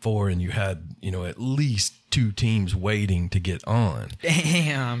 4-on-4, and you had, at least 2 teams waiting to get on.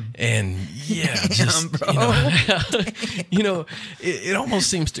 Damn. And Bro. It almost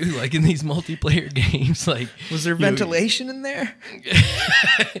seems too like in these multiplayer games, like, was there ventilation in there?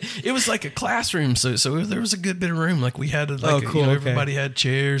 It was like a classroom, so there was a good bit of room. Like we had everybody had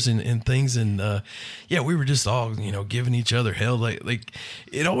chairs and things, and we were just all giving each other hell. Like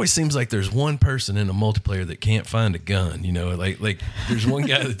it always seems like there's one person in a multiplayer that can't find a gun. Like there's one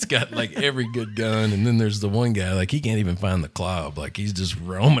guy that's got like every good gun, and then there's the one guy like he can't even find the club. Like he's just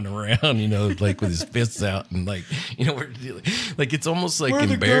roaming around, like with his fists out, and like we're like it's almost like where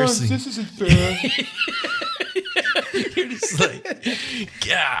embarrassing. This isn't fair. You're just like,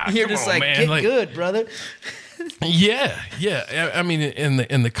 God, you're just like, man. Get good, brother. Yeah. I mean,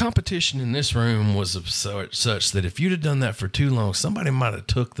 and the competition in this room was of such that if you'd have done that for too long, somebody might have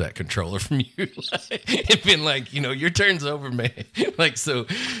took that controller from you and been like, your turn's over, man. Like so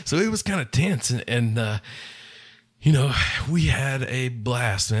it was kind of tense, and we had a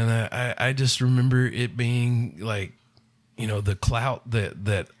blast, man. I just remember it being like, the clout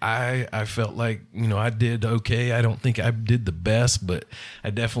that I felt like, I did okay. I don't think I did the best, but I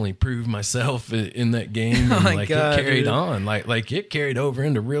definitely proved myself in that game. And my God, it carried dude. on, like it carried over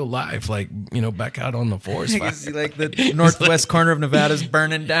into real life, like, back out on the forest I fire. can see like the northwest corner of Nevada's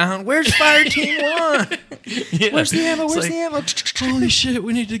burning down. Where's Fire Team 1? Yeah. Where's the ammo? It's Where's like, the ammo? Holy shit,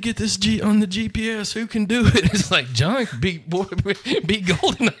 we need to get this on the GPS. Who can do it? It's like, John, beat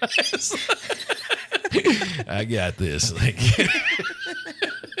GoldenEye. I got this. Like,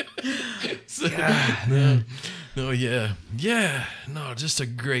 so, no, just a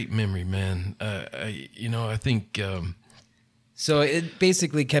great memory, man. I think. So it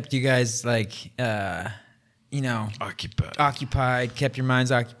basically kept you guys like, occupied, kept your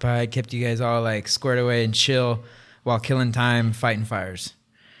minds occupied, kept you guys all like squared away and chill while killing time, fighting fires.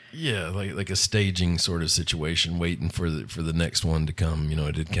 Yeah, like a staging sort of situation, waiting for the next one to come.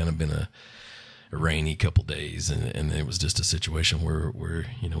 It had kind of been a rainy couple days, and it was just a situation where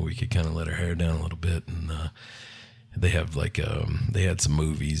we could kind of let our hair down a little bit, and they have like they had some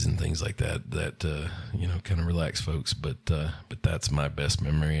movies and things like that kind of relax folks, but that's my best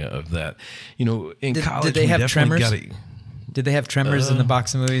memory of that. In college, did they have Tremors? Did they have Tremors in the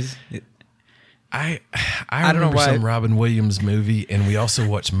box of movies? I don't know remember why. some Robin Williams movie, and we also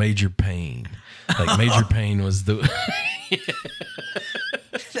watched Major Payne. Like Major Payne was the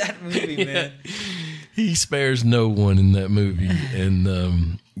That movie, man. He spares no one in that movie, and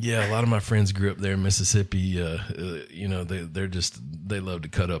a lot of my friends grew up there in Mississippi. They love to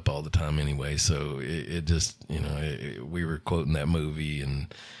cut up all the time anyway. So it just we were quoting that movie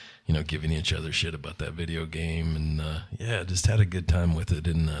and giving each other shit about that video game, and just had a good time with it.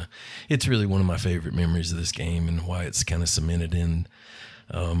 And it's really one of my favorite memories of this game, and why it's kind of cemented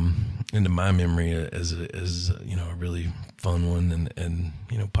into my memory as a really fun one, and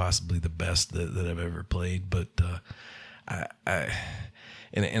possibly the best that I've ever played. But I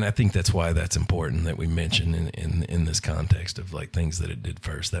think that's why that's important that we mention in this context of like things that it did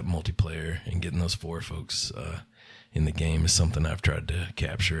first. That multiplayer and getting those 4 folks in the game is something I've tried to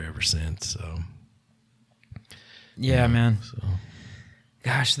capture ever since. So yeah, man. So.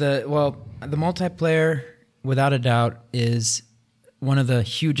 Gosh, the multiplayer, without a doubt, is one of the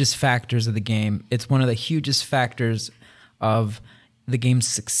hugest factors of the game. It's one of the hugest factors of the game's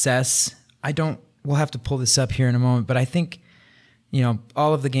success. We'll have to pull this up here in a moment, but I think,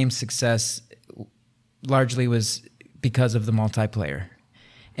 all of the game's success largely was because of the multiplayer.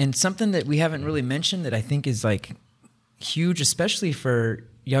 And something that we haven't really mentioned that I think is like huge, especially for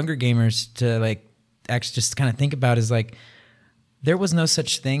younger gamers to like actually just kind of think about, is like there was no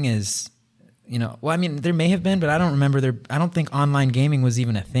such thing as, there may have been, but I don't remember I don't think online gaming was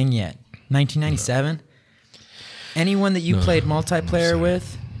even a thing yet. 1997. No. Anyone that you played multiplayer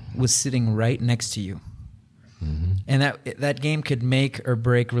with was sitting right next to you. Mm-hmm. And that game could make or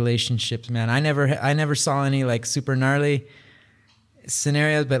break relationships, man. I never saw any like super gnarly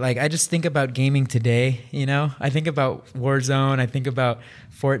scenarios, but like I just think about gaming today, I think about Warzone, I think about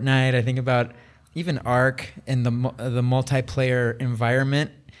Fortnite, I think about even Ark and the multiplayer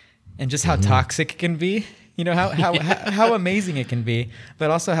environment, and just how toxic it can be. How amazing it can be,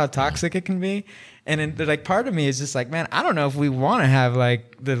 but also how toxic it can be. And like part of me is just like, man, I don't know if we want to have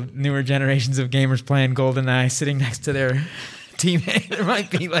like the newer generations of gamers playing GoldenEye sitting next to their teammate. There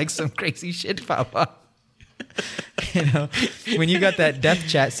might be like some crazy shit pop up. When you got that death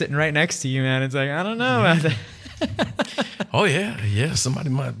chat sitting right next to you, man, it's like, I don't know about that. Oh yeah. Somebody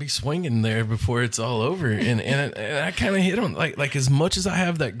might be swinging there before it's all over, and I kind of hit on like as much as I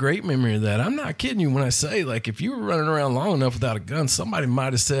have that great memory of that. I'm not kidding you when I say like if you were running around long enough without a gun, somebody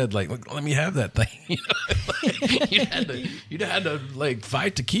might have said like, let me have that thing. You'd had to like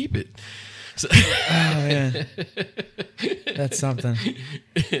fight to keep it. So. Oh man, that's something.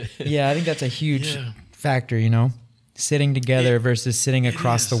 Yeah, I think that's a huge factor. Sitting together versus sitting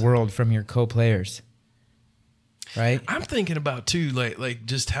across the world from your co-players. Right. I'm thinking about too, like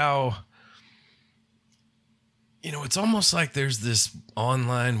just how, it's almost like there's this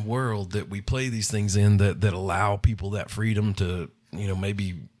online world that we play these things in that allow people that freedom to,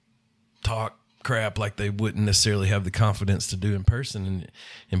 maybe talk crap like they wouldn't necessarily have the confidence to do in person.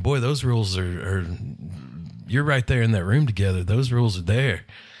 And boy, those rules are you're right there in that room together. Those rules are there.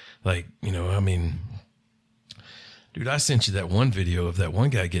 Like, dude, I sent you that one video of that one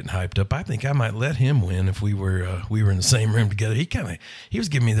guy getting hyped up. I think I might let him win if we were in the same room together. He was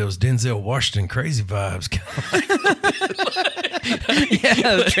giving me those Denzel Washington crazy vibes.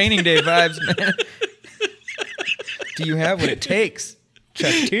 Yeah, the Training Day vibes, man. Do you have what it takes?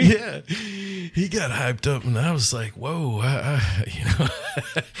 Chuck T. Yeah, he got hyped up, and I was like, "Whoa!"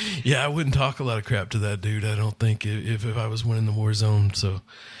 Yeah, I wouldn't talk a lot of crap to that dude. I don't think if I was winning the Warzone. So,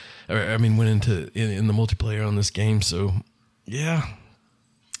 winning in the multiplayer on this game. So, yeah,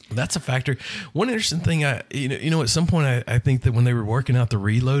 that's a factor. One interesting thing, at some point, I think that when they were working out the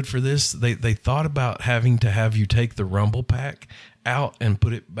reload for this, they thought about having to have you take the rumble pack out and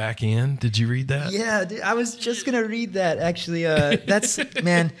put it back in. Did you read that? Yeah, dude, I was just gonna read that actually. That's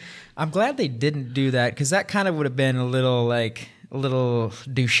man, I'm glad they didn't do that because that kind of would have been a little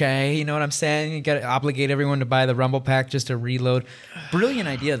douche. You know what I'm saying? You got to obligate everyone to buy the rumble pack just to reload. Brilliant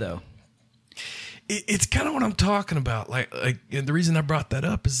idea though. It's kind of what I'm talking about. Like and the reason I brought that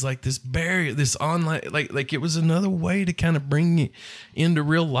up is like this barrier, this online, like it was another way to kind of bring it into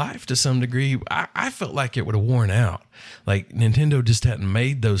real life to some degree. I felt like it would have worn out. Like Nintendo just hadn't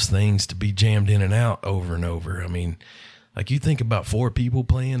made those things to be jammed in and out over and over. I mean, like you think about 4 people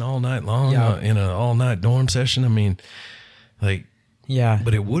playing all night long in an all night dorm session. I mean, like, yeah,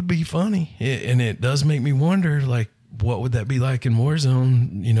 but it would be funny. And it does make me wonder, like, what would that be like in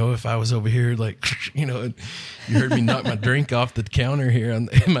Warzone? You know, if I was over here, like, you know, you heard me knock my drink off the counter here in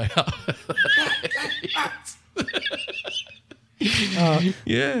my house.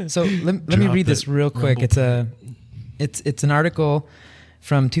 Yeah. So let me read this real quick. It's an article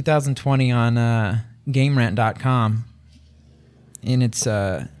from 2020 on GameRant.com, and it's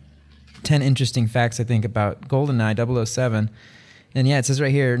 10 interesting facts I think about GoldenEye 007. And yeah, it says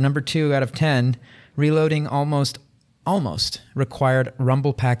right here, number 2 out of 10, reloading almost required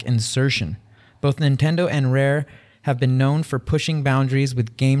rumble pack insertion. Both Nintendo and Rare have been known for pushing boundaries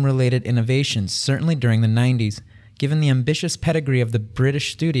with game-related innovations, certainly during the 90s. Given the ambitious pedigree of the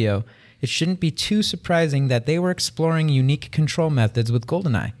British studio, it shouldn't be too surprising that they were exploring unique control methods with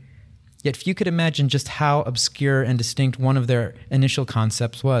GoldenEye. Yet few could imagine just how obscure and distinct one of their initial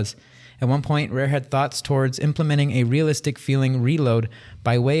concepts was. At one point, Rare had thoughts towards implementing a realistic-feeling reload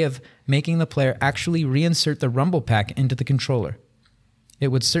by way of making the player actually reinsert the rumble pack into the controller. It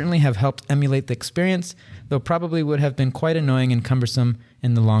would certainly have helped emulate the experience, though probably would have been quite annoying and cumbersome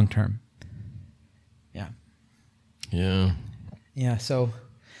in the long term. Yeah. Yeah. Yeah, so...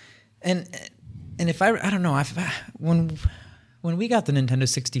 And if I don't know, when we got the Nintendo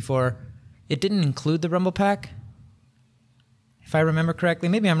 64, it didn't include the rumble pack, if I remember correctly.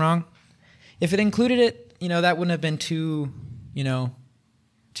 Maybe I'm wrong. If it included it, that wouldn't have been too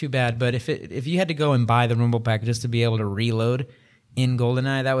bad. But if you had to go and buy the rumble pack just to be able to reload in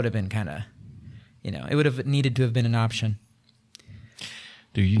GoldenEye, that would have been kind of, it would have needed to have been an option.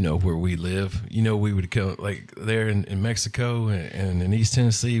 Do you know where we live? We would go like there in Mexico and in East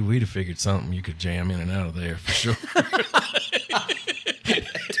Tennessee, we'd have figured something you could jam in and out of there for sure.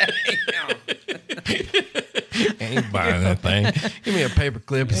 Ain't buying that thing. Give me a paper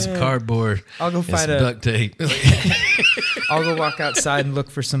clip and some cardboard. I'll go find duct tape. I'll go walk outside and look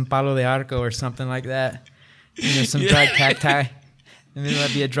for some palo de arco or something like that. Some dried cacti. And then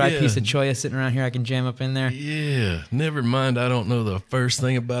there'll be a dry piece of cholla sitting around here I can jam up in there. Yeah. Never mind, I don't know the first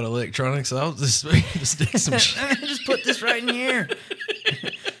thing about electronics. I'll just stick some just put this right in here.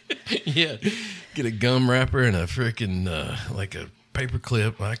 Yeah. Get a gum wrapper and a freaking like a paper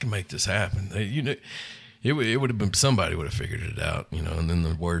clip. I can make this happen. It would have been, somebody would have figured it out, and then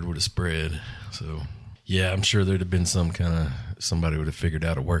the word would have spread. So, yeah, I'm sure there'd have been somebody would have figured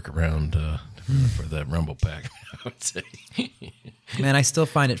out a workaround for that rumble pack, I would say. Man, I still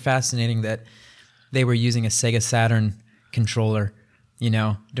find it fascinating that they were using a Sega Saturn controller,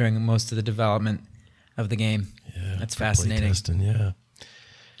 during most of the development of the game. Yeah, that's fascinating. Testing, yeah.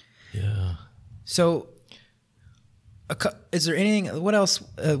 Yeah. So, is there anything? What else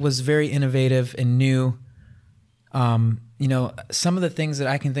was very innovative and new? Some of the things that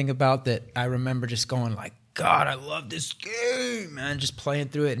I can think about that I remember just going like, God, I love this game, man. Just playing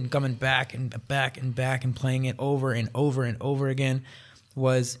through it and coming back and back and back and playing it over and over and over again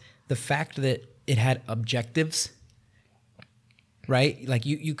was the fact that it had objectives, right? Like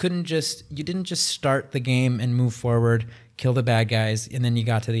you didn't just start the game and move forward, kill the bad guys, and then you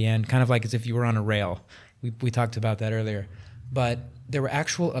got to the end, kind of like as if you were on a rail. We talked about that earlier. But there were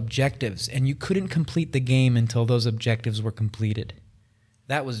actual objectives, and you couldn't complete the game until those objectives were completed.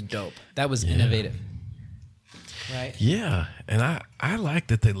 That was dope. That was innovative. Right? Yeah, and I like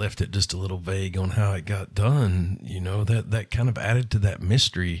that they left it just a little vague on how it got done. That kind of added to that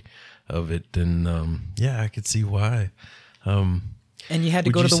mystery of it, and I could see why. And you had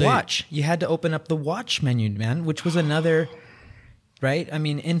to go to the watch. You had to open up the watch menu, man, which was another... Right? I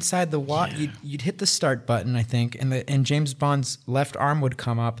mean, inside the watch, you'd hit the start button, I think, and James Bond's left arm would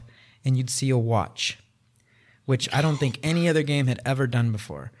come up, and you'd see a watch, which I don't think any other game had ever done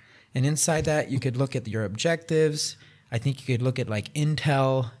before. And inside that, you could look at your objectives. I think you could look at like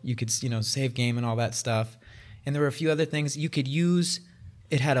Intel. You could, save game and all that stuff. And there were a few other things you could use.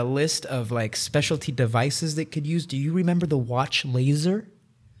 It had a list of like specialty devices that could use. Do you remember the watch laser?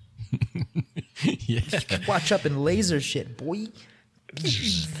 Yeah. You could watch up in laser shit, boy.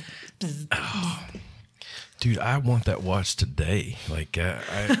 Oh, dude, I want that watch today. Like,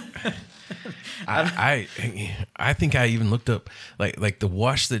 I think I even looked up like the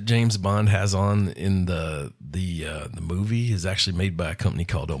watch that James Bond has on in the movie is actually made by a company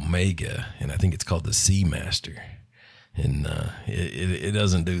called Omega, and I think it's called the Seamaster. And it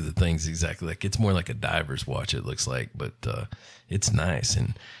doesn't do the things exactly like it's more like a diver's watch. It looks like, but it's nice.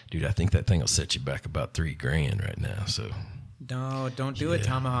 And dude, I think that thing will set you back about $3,000 right now. So no, don't do it,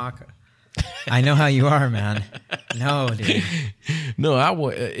 Tomahawk. I know how you are, man. No, dude. No,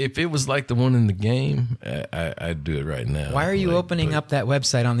 if it was like the one in the game, I'd do it right now. Why are you opening up that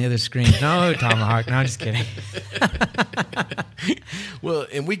website on the other screen? No, Tomahawk. No, I'm just kidding. Well,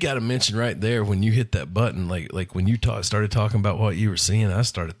 and we got to mention right there when you hit that button, like when you started talking about what you were seeing, I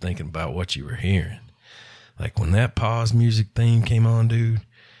started thinking about what you were hearing. Like when that pause music theme came on, dude.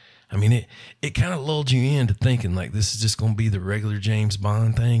 I mean, it kind of lulled you into thinking like this is just going to be the regular James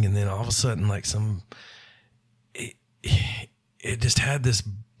Bond thing, and then all of a sudden, like it just had this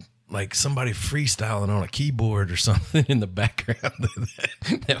like somebody freestyling on a keyboard or something in the background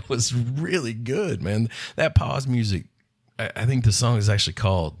that was really good, man. That pause music, I think the song is actually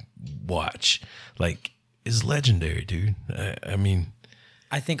called "Watch," like is legendary, dude. I mean,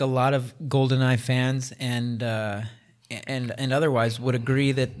 I think a lot of GoldenEye fans and otherwise would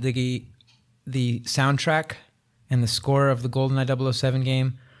agree that the soundtrack and the score of the GoldenEye 007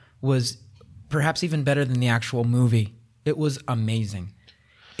 game was perhaps even better than the actual movie. It was amazing.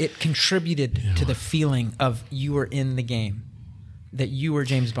 It contributed to the feeling of you were in the game, that you were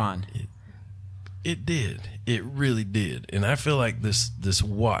James Bond. It did. It really did. And I feel like this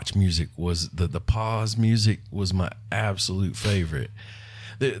watch music was the pause music was my absolute favorite.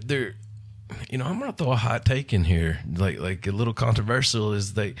 There I'm gonna throw a hot take in here, like a little controversial.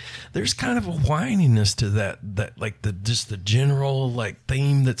 Is there's kind of a whininess to that like the general like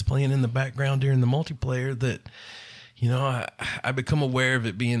theme that's playing in the background during the multiplayer that I become aware of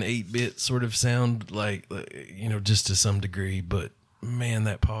it being 8-bit sort of sound like just to some degree. But man,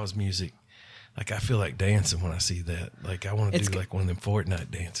 that pause music, like I feel like dancing when I see that. Like I want to do like one of them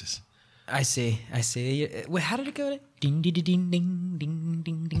Fortnite dances. I see. Wait, how did it go? Ding ding ding ding ding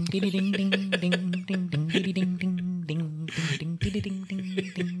ding ding ding ding ding ding ding ding ding ding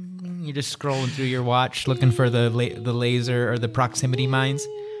ding ding. You're just scrolling through your watch looking for the laser or the proximity mines.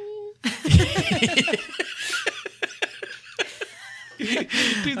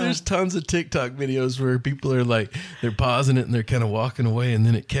 Dude, there's tons of TikTok videos where people are like, they're pausing it and they're kind of walking away, and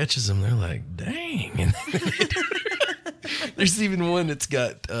then it catches them. They're like, dang. There's even one that's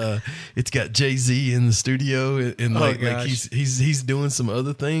got Jay-Z in the studio, and like he's doing some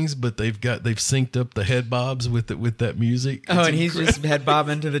other things, but they've synced up the head bobs with that music. Oh, and he's just head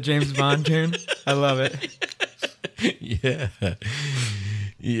bobbing to the James Bond tune. I love it. Yeah.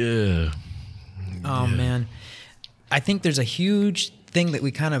 Oh man, I think there's a huge thing that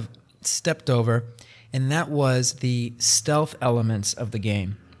we kind of stepped over, and that was the stealth elements of the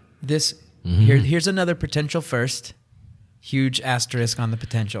game. Here's another potential first. Huge asterisk on the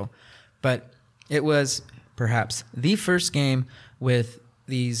potential. But it was perhaps the first game with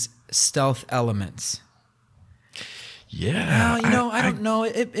these stealth elements. Yeah. Well, I don't know.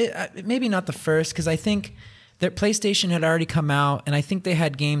 It maybe not the first, because I think that PlayStation had already come out, and I think they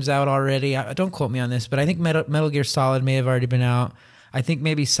had games out already. Don't quote me on this, but I think Metal Gear Solid may have already been out. I think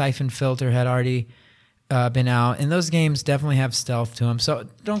maybe Siphon Filter had already been out, and those games definitely have stealth to them. So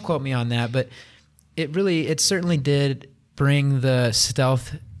don't quote me on that, but it certainly did bring the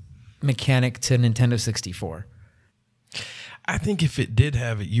stealth mechanic to Nintendo 64. I think if it did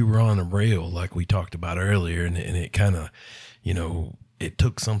have it, you were on a rail like we talked about earlier, and it kind of, it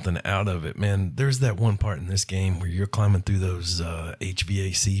took something out of it. Man, there's that one part in this game where you're climbing through those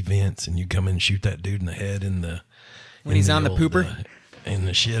HVAC vents, and you come in and shoot that dude in the head when he's on the pooper. In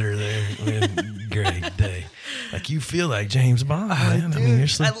the shitter there. Man, great day. Like you feel like James Bond, man. Dude, I mean,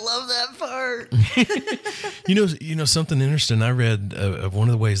 I love that part. You know something interesting I read of one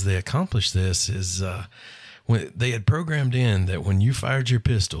of the ways they accomplished this is when they had programmed in that when you fired your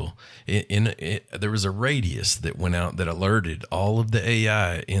pistol, there was a radius that went out that alerted all of the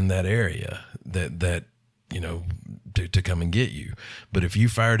AI in that area that to come and get you. But if you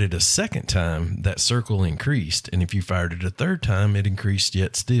fired it a second time, that circle increased, and if you fired it a third time, it increased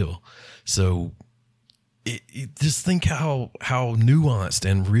yet still. So just think how nuanced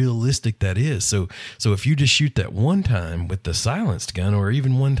and realistic that is. So if you just shoot that one time with the silenced gun, or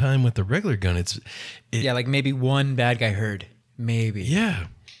even one time with the regular gun, like maybe one bad guy heard, maybe. Yeah.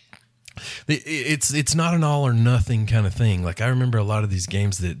 It's not an all or nothing kind of thing. Like I remember a lot of these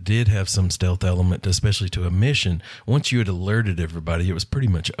games that did have some stealth element, especially to a mission. Once you had alerted everybody, it was pretty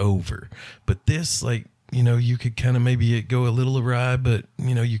much over. But this, like, you could kind of maybe it go a little awry, but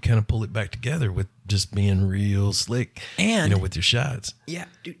you kind of pull it back together with just being real slick, and with your shots. Yeah,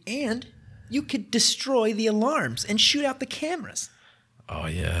 dude. And you could destroy the alarms and shoot out the cameras. Oh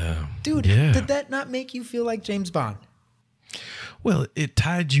yeah, dude. Yeah. Did that not make you feel like James Bond? Well, it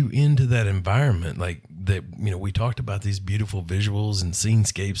tied you into that environment, like that. We talked about these beautiful visuals and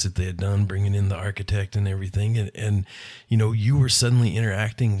scenescapes that they had done, bringing in the architect and everything, and you were suddenly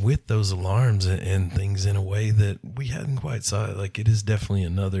interacting with those alarms and things in a way that we hadn't quite saw it. Like it is definitely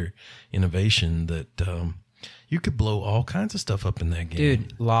another innovation that you could blow all kinds of stuff up in that game,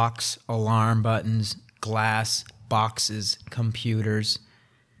 dude. Locks, alarm buttons, glass, boxes, computers.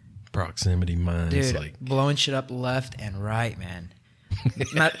 Proximity mines, dude, like blowing shit up left and right, man.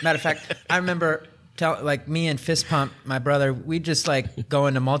 Matter of fact, I remember me and Fist Pump, my brother, we'd just like go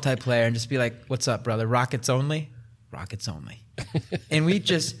into multiplayer and just be like, "What's up, brother? Rockets only, rockets only." And you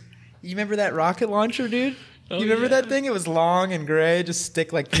remember that rocket launcher, dude? You remember that thing? It was long and gray, just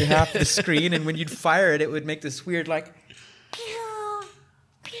stick like through half the screen, and when you'd fire it, it would make this weird like, pew,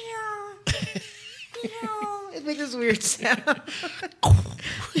 pew, pew. It makes this weird sound.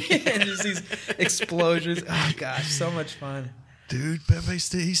 And just these explosions. Oh gosh, so much fun. Dude, Pepe,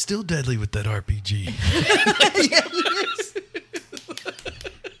 he's still deadly with that RPG. Yeah,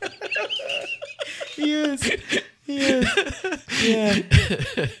 he is. He is. Yeah.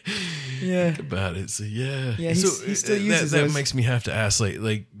 Think about it. So yeah. Yeah, he still uses those. That makes me have to ask,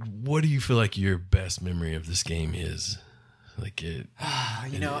 like, what do you feel like your best memory of this game is? Like it.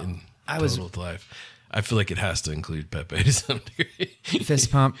 In total life. I feel like it has to include Pepe to some degree.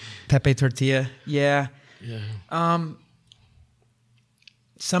 Fist Pump, Pepe Tortilla. Yeah. Yeah.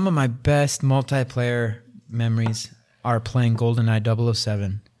 Some of my best multiplayer memories are playing GoldenEye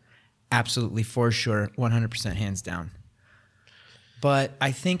 007. Absolutely, for sure, 100% hands down. But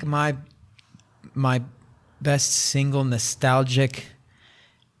I think my best single nostalgic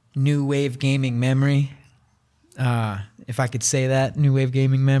new wave gaming memory, if I could say that, new wave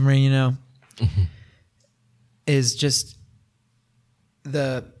gaming memory, mm-hmm. is just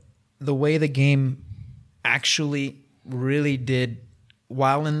the way the game actually really did,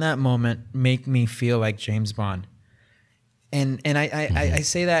 while in that moment, make me feel like James Bond. And I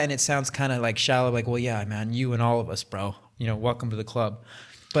say that and it sounds kind of like shallow, like, well, yeah, man, you and all of us, bro, welcome to the club.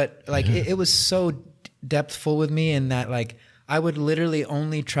 But like it was so depthful with me in that, like, I would literally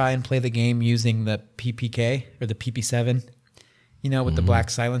only try and play the game using the PPK or the PP7, with the black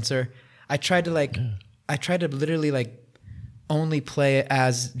silencer. I tried to literally like only play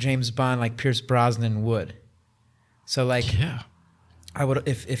as James Bond, like Pierce Brosnan would. So like, I would,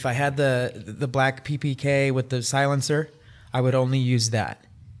 if I had the black PPK with the silencer, I would only use that.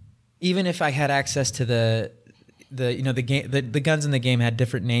 Even if I had access to the game, the guns in the game had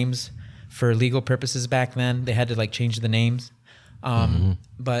different names for legal purposes back then. They had to like change the names.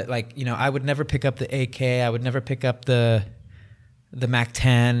 But like, I would never pick up the AK. I would never pick up the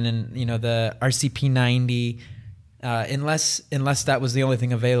MAC-10 and the RCP-90 unless that was the only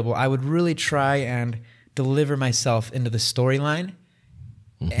thing available. I would really try and deliver myself into the storyline.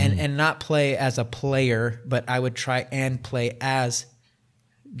 And not play as a player, but I would try and play as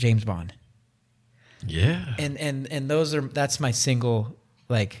James Bond. Yeah. And that's my single,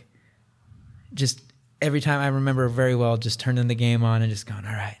 like, just every time I remember very well, just turning the game on and just going,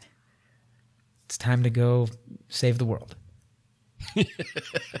 all right, it's time to go save the world.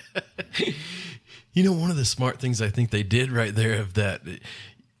 One of the smart things I think they did right there of that,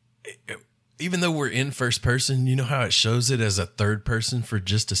 even though we're in first person, you know how it shows it as a third person for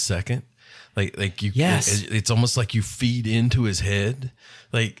just a second? Like you, yes. It's almost like you feed into his head.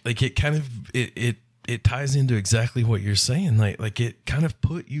 Like it kind of, it ties into exactly what you're saying. Like it kind of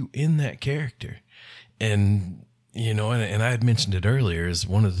put you in that character. And, and I had mentioned it earlier, is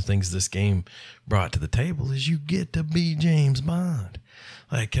one of the things this game brought to the table is you get to be James Bond.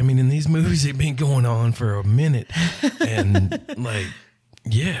 Like, I mean, in these movies, they've been going on for a minute and like,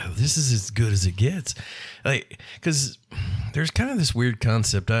 yeah, this is as good as it gets. Like, because there's kind of this weird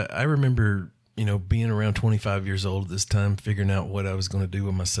concept. I remember, being around 25 years old at this time, figuring out what I was going to do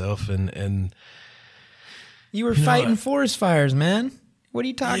with myself. And you were fighting forest fires, man. What are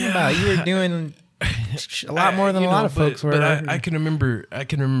you talking about? You were doing a lot more than a lot of folks were. But I can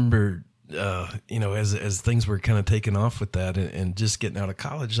remember as things were kind of taking off with that and just getting out of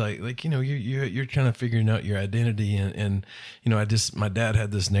college, you're kind of figuring out your identity. And my dad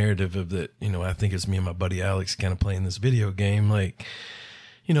had this narrative of that, I think it's me and my buddy Alex kind of playing this video game. Like,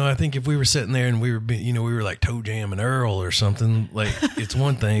 I think if we were sitting there and we were like Toe Jam and Earl or something, like it's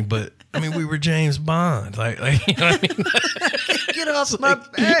one thing, but I mean, we were James Bond. Like you know what I mean? Get off my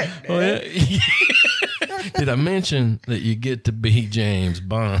back. Well, yeah. Did I mention that you get to be James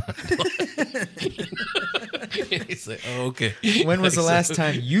Bond? He's like, oh, okay. When was the last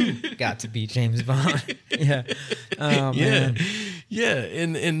time you got to be James Bond? Yeah. Oh, man. Yeah.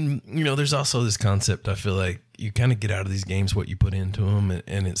 And there's also this concept. I feel like you kind of get out of these games what you put into them,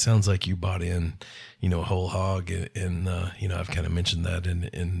 and it sounds like you bought in, a whole hog. And I've kind of mentioned that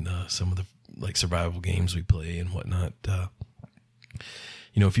in some of the like survival games we play and whatnot.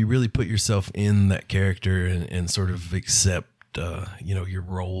 If you really put yourself in that character and sort of accept, your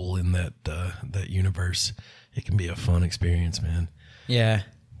role in that universe, it can be a fun experience, man. Yeah.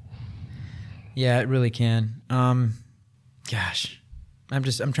 Yeah, it really can. Gosh, I'm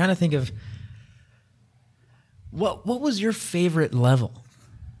trying to think of what was your favorite level,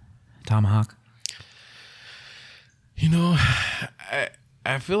 Tomahawk?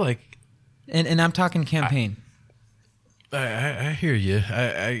 I feel like, and I'm talking campaign. I hear you.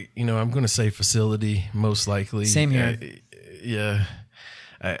 I'm going to say facility most likely. Same here. Yeah.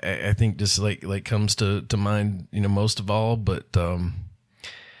 I think just like comes to mind, most of all, but I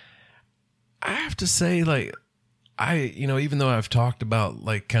have to say, like, even though I've talked about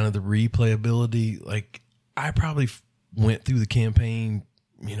like kind of the replayability, like I probably went through the campaign,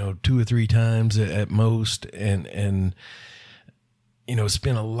 2 or 3 times at most, and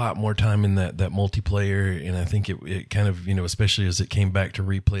spent a lot more time in that multiplayer. And I think it kind of, especially as it came back to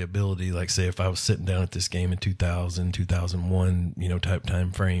replayability, like say if I was sitting down at this game in 2000, 2001, type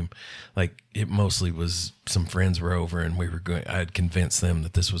time frame, like it mostly was some friends were over and I had convinced them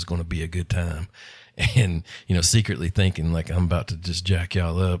that this was going to be a good time. And, secretly thinking like I'm about to just jack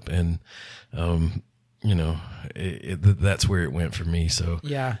y'all up. And, that's where it went for me. So,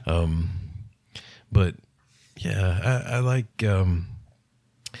 yeah. But yeah, I like,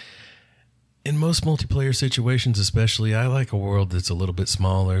 in most multiplayer situations, especially, I like a world that's a little bit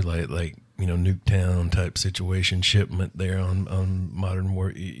smaller, like Nuketown type situation, shipment there on Modern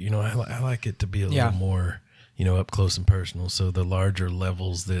War. I like it to be a little more, up close and personal. So the larger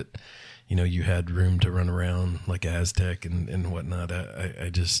levels that, you had room to run around like Aztec and whatnot.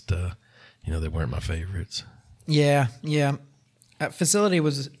 I just, they weren't my favorites. Yeah. Facility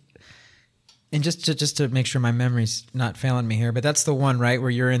was. And just to make sure my memory's not failing me here, but that's the one, right, where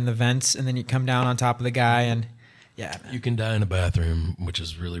you're in the vents and then you come down on top of the guy and, yeah. Man. You can die in a bathroom, which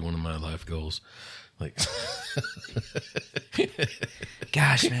is really one of my life goals. Like,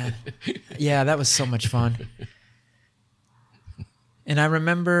 gosh, man. Yeah, that was so much fun. And I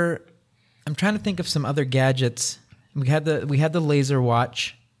remember, I'm trying to think of some other gadgets. We had the laser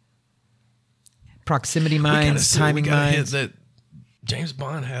watch, proximity mines, timing mines. That James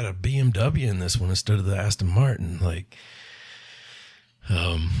Bond had a BMW in this one instead of the Aston Martin. Like,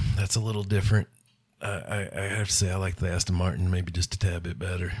 that's a little different. I have to say I like the Aston Martin maybe just a tad bit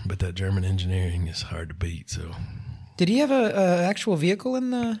better, but that German engineering is hard to beat. So, did he have a actual vehicle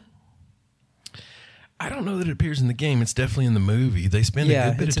in the? I don't know that it appears in the game. It's definitely in the movie. They spend a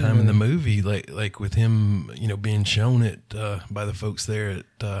good bit of time in the movie, like with him, being shown it by the folks there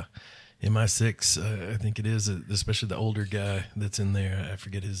at. MI6, I think it is, especially the older guy that's in there. I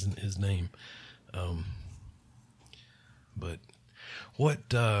forget his name. But what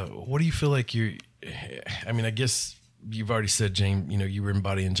do you feel like you're? I mean, I guess you've already said James. You were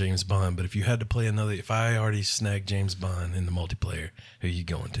embodying James Bond. But if you had to play another, if I already snagged James Bond in the multiplayer, who are you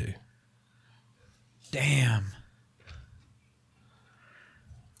going to? Damn.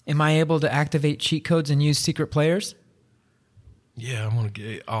 Am I able to activate cheat codes and use secret players? Yeah, I'm gonna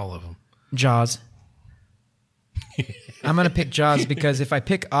get all of them. Jaws. I'm going to pick Jaws because if I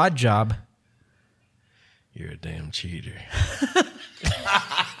pick Odd Job... You're a damn cheater.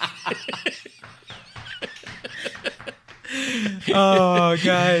 Oh,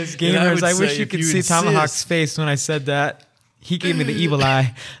 guys, gamers, I wish you could see Tomahawk's face when I said that. He gave me the evil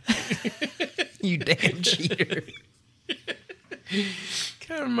eye. You damn cheater.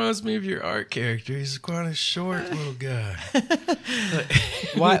 Kind of reminds me of your art character. He's quite a short little guy.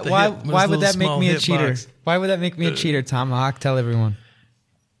 Why would that make me a cheater? Why would that make me a cheater, Tomahawk? Tell everyone.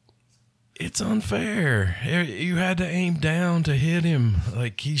 It's unfair. You had to aim down to hit him.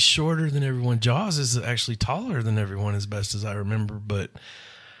 Like, he's shorter than everyone. Jaws is actually taller than everyone, as best as I remember. But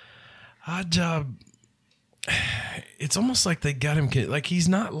Odd Job, it's almost like they got him like he's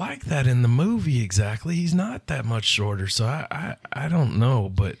not like that in the movie exactly. He's not that much shorter. So I don't know,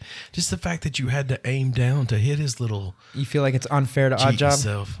 but just the fact that you had to aim down to hit his little. You feel like it's unfair to Oddjob?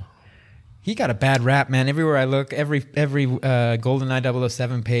 Self. He got a bad rap, man. Everywhere I look, every GoldenEye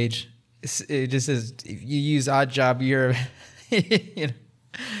 007 page, it just says if you use Oddjob, you're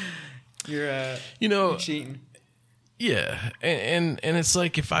you're cheating. Yeah, and it's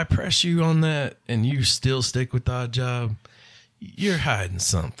like if I press you on that and you still stick with Oddjob, you're hiding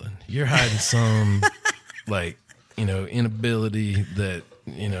something. You're hiding some like inability that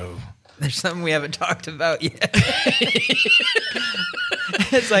There's something we haven't talked about yet.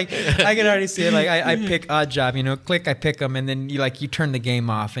 It's like I can already see it. Like I pick Oddjob, click, I pick him, and then you turn the game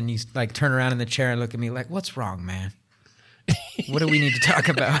off, and you like turn around in the chair and look at me like, "What's wrong, man? What do we need to talk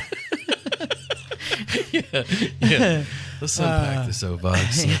about?" yeah. Let's unpack this,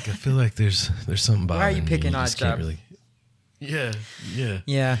 Vox. Like, I feel like there's something bothering. Why are you picking Oddjob? Really...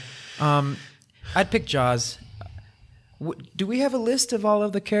 Yeah. I'd pick Jaws. Do we have a list of all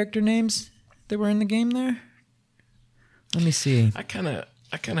of the character names that were in the game there? Let me see. I kind of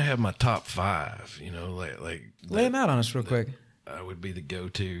have my top 5. Like lay them out on us real quick. I would be the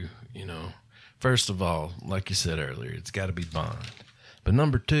go-to. First of all, like you said earlier, it's got to be Bond. But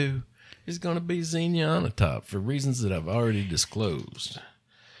number 2 is going to be Xenia Onatopp for reasons that I've already disclosed.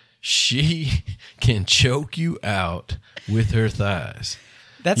 She can choke you out with her thighs.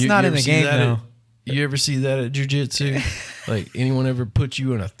 That's not in the game, though. You ever see that at jiu-jitsu? Like, anyone ever put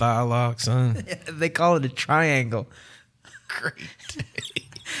you in a thigh lock, son? They call it a triangle. Great.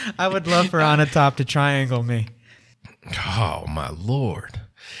 I would love for Onatopp to triangle me. Oh, my Lord.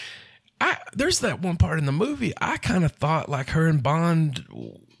 There's that one part in the movie, I kind of thought like her and Bond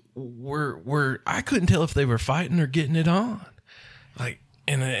were I couldn't tell if they were fighting or getting it on. Like,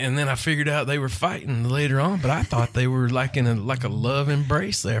 and then I figured out they were fighting later on, but I thought they were like in a love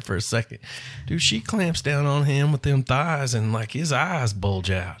embrace there for a second. Dude, she clamps down on him with them thighs and like his eyes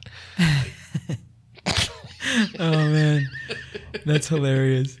bulge out. Oh man, that's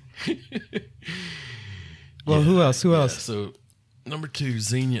hilarious. Well, who else? So number 2,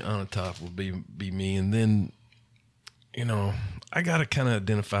 Xenia Onatopp will be me, and then I gotta kind of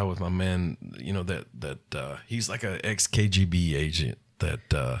identify with my man. That he's like an ex-KGB agent. Dmitry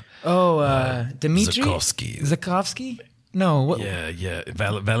Zakovsky? No, what? Yeah.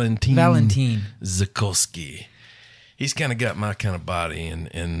 Valentin Zakovsky. He's kind of got my kind of body,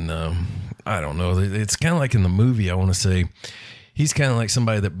 and I don't know. It's kind of like in the movie. I want to say he's kind of like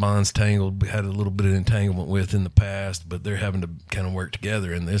somebody that Bond's had a little bit of entanglement with in the past, but they're having to kind of work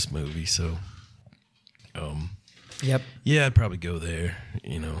together in this movie. So, yep. Yeah, I'd probably go there.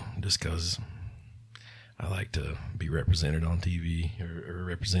 Just because I like to be represented on TV or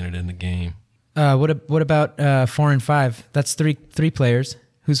represented in the game. What about 4 and 5? That's three players.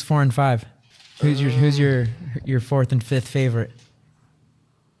 Who's 4 and 5? Who's your 4th and 5th favorite?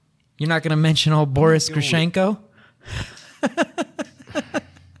 You're not going to mention old Boris Grushenko?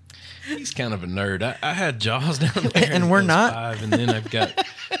 He's kind of a nerd. I had Jaws down there, and we're not. 5, and then I've got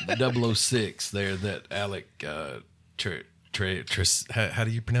 006 there. That Alec. How do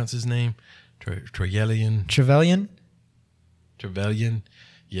you pronounce his name? Trevelyan.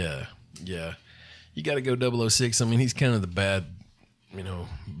 Yeah. You got to go 006. I mean, he's kind of the bad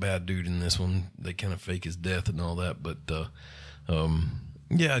dude in this one. They kind of fake his death and all that, but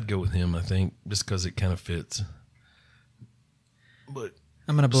yeah, I'd go with him. I think just because it kind of fits. But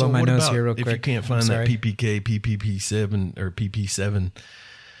I'm gonna blow my nose here real quick. If you can't find that PPK, PPP7 or PP7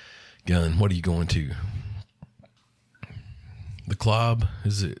 gun, what are you going to? The Klob?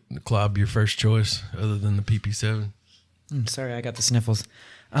 Is it the Klob your first choice other than the PP7? I'm sorry, I got the sniffles.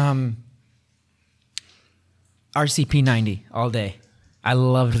 RCP-90 all day. I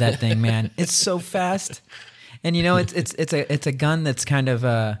loved that thing, man. It's so fast, and it's a gun that's kind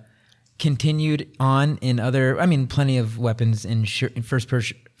of continued on in other. I mean, plenty of weapons in first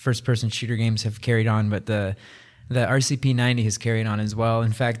person shooter games have carried on, but the RCP-90 has carried on as well.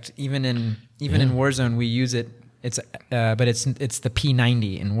 In fact, even in Warzone, we use it. But it's the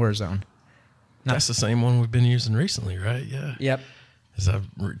P90 in Warzone. That's the same one we've been using recently, right? Yeah. Yep. As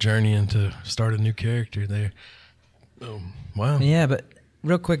I'm journeying to start a new character there. Wow. Yeah, but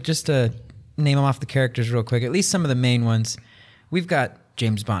real quick, just to name them off the characters real quick, at least some of the main ones. We've got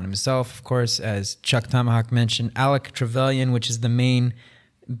James Bond himself, of course, as Chuck Tomahawk mentioned. Alec Trevelyan, which is the main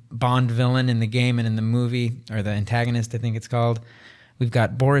Bond villain in the game and in the movie, or the antagonist, I think it's called. We've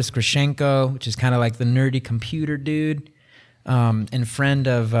got Boris Grushenko, which is kind of like the nerdy computer dude, and friend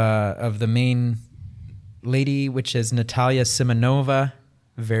of the main lady, which is Natalia Simonova,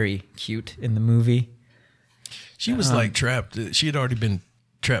 very cute in the movie. She was like trapped. She had already been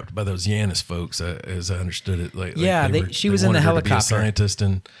trapped by those Yanis folks, as I understood it. She was in the helicopter. To be a scientist,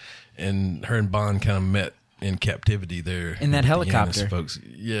 and her and Bond kind of met in captivity there in that helicopter. Yanis folks,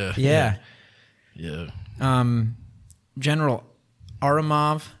 yeah. General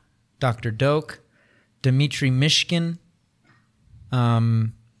Aramov, Dr. Doak, Dmitry Mishkin,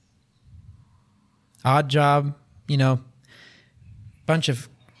 Odd Job, bunch of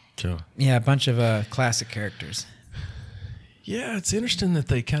classic characters. Yeah, it's interesting that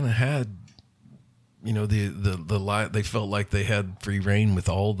they kind of had, the light. They felt like they had free reign with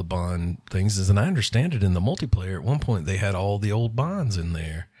all the Bond things, and I understand it in the multiplayer. At one point, they had all the old Bonds in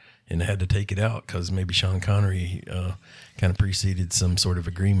there, and they had to take it out because maybe Sean Connery kind of preceded some sort of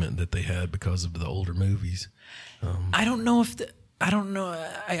agreement that they had because of the older movies. I don't know if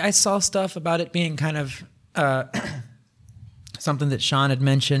I saw stuff about it being kind of something that Sean had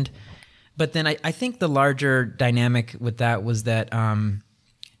mentioned, but then I think the larger dynamic with that was that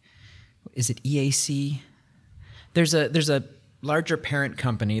is it EAC? There's a larger parent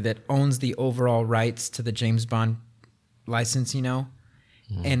company that owns the overall rights to the James Bond license,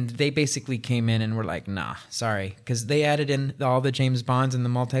 and they basically came in and were like, nah, sorry, because they added in all the James Bonds in the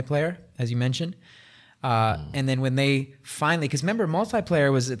multiplayer, as you mentioned. And then when they finally, because remember,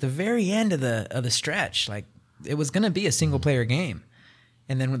 multiplayer was at the very end of the stretch, like it was going to be a single player game.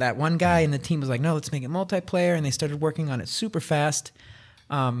 And then that one guy in the team was like, no, let's make it multiplayer. And they started working on it super fast,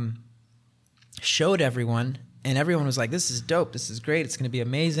 showed everyone, and everyone was like, this is dope. This is great. It's going to be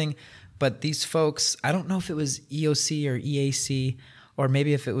amazing. But these folks, I don't know if it was EOC or EAC, or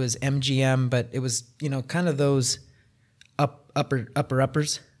maybe if it was MGM, but it was, kind of those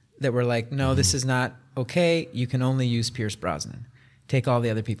uppers that were like, no, this is not okay. You can only use Pierce Brosnan. Take all the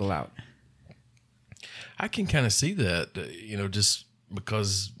other people out. I can kind of see that, just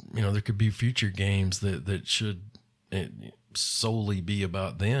because, there could be future games that should solely be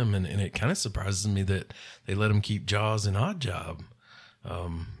about them. And it kind of surprises me that they let them keep Jaws and Odd Job,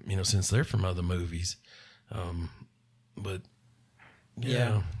 since they're from other movies. But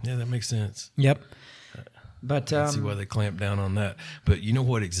yeah, that makes sense. Yep. But I see why they clamp down on that. But you know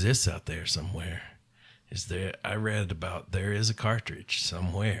what exists out there somewhere? I read about there is a cartridge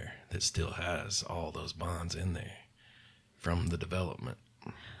somewhere that still has all those Bonds in there from the development.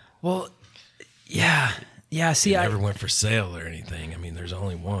 Well, yeah. See, it never went for sale or anything. I mean, there's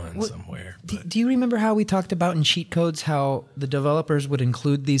only one somewhere. Do you remember how we talked about in cheat codes how the developers would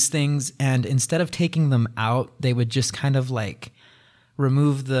include these things, and instead of taking them out, they would just kind of like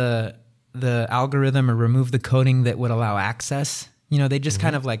remove the algorithm or remove the coding that would allow access? They just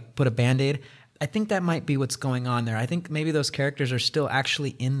kind of like put a Band-Aid. I think that might be what's going on there. I think maybe those characters are still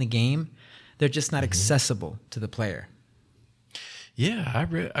actually in the game. They're just not accessible to the player. Yeah,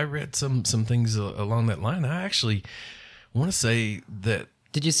 I read some things along that line. I actually want to say that.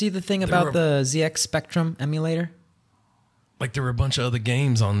 Did you see the thing about the ZX Spectrum emulator? Like there were a bunch of other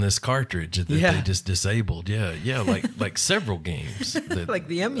games on this cartridge that they just disabled. Yeah, like several games. That, like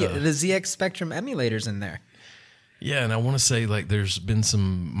the ZX Spectrum emulators in there. Yeah, and I want to say like there's been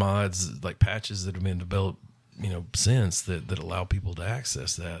some mods, like patches that have been developed, since that allow people to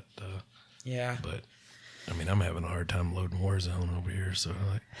access that. But I mean, I'm having a hard time loading Warzone over here, so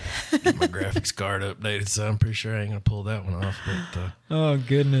I get my graphics card updated. So I'm pretty sure I ain't gonna pull that one off. But oh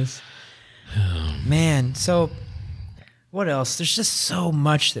goodness, man. So what else? There's just so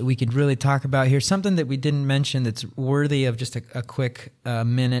much that we could really talk about here. Something that we didn't mention that's worthy of just a quick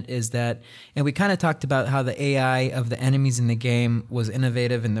minute is that, and we kind of talked about how the AI of the enemies in the game was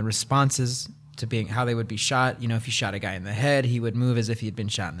innovative in the responses to being how they would be shot. If you shot a guy in the head, he would move as if he had been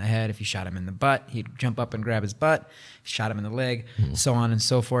shot in the head. If you shot him in the butt, he'd jump up and grab his butt. If you shot him in the leg, so on and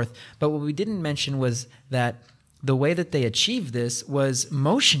so forth. But what we didn't mention was that the way that they achieved this was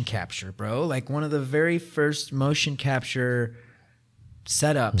motion capture, bro. Like one of the very first motion capture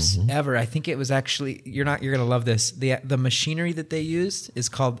setups ever. I think it was actually, you're going to love this. The machinery that they used is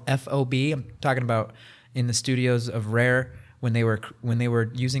called FOB. I'm talking about in the studios of Rare when they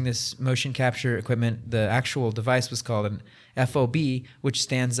were using this motion capture equipment. The actual device was called an FOB, which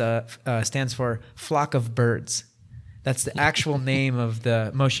stands for flock of birds. That's the actual name of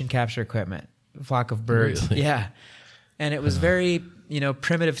the motion capture equipment. Flock of birds. Really? Yeah. And it was very,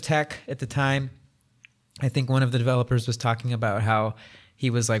 primitive tech at the time. I think one of the developers was talking about how he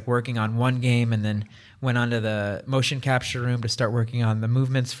was like working on one game and then went onto the motion capture room to start working on the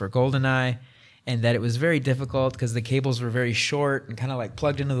movements for GoldenEye, and that it was very difficult because the cables were very short and kind of like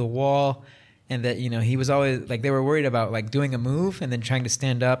plugged into the wall, and that, he was always like, they were worried about like doing a move and then trying to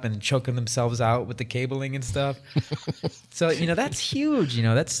stand up and choking themselves out with the cabling and stuff. So, that's huge.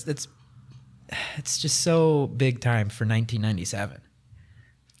 That's it's just so big time for 1997.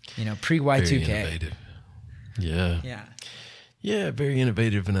 You know, pre Y2K. Very innovative. Yeah. Yeah. Yeah, very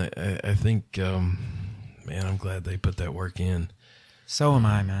innovative. And I think, man, I'm glad they put that work in. So am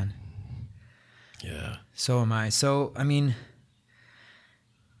I, man. Yeah. So am I. So, I mean,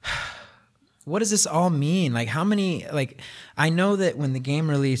 what does this all mean? Like, how many, like, I know that when the game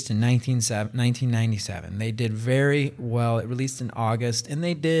released in 1997, they did very well. It released in August, and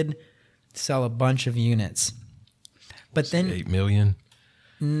they did sell a bunch of units. But then 8 million.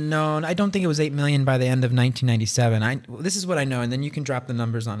 No, I don't think it was 8 million by the end of 1997. This is what I know, and then you can drop the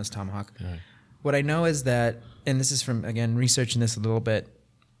numbers on us, Tomahawk. Right. What I know is that, and this is from, again, researching this a little bit.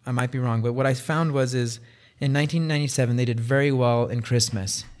 I might be wrong, but what I found is in 1997, they did very well in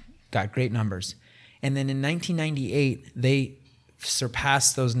Christmas. Got great numbers. And then in 1998, they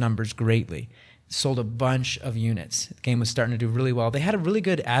surpassed those numbers greatly. Sold a bunch of units. The game was starting to do really well. They had a really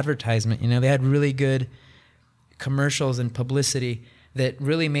good advertisement. You know, they had really good commercials and publicity that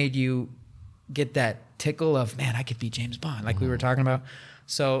really made you get that tickle of, man, I could be James Bond, like we were talking about.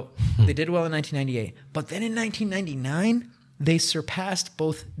 So they did well in 1998. But then in 1999, they surpassed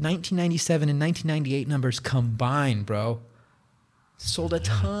both 1997 and 1998 numbers combined, bro. Sold a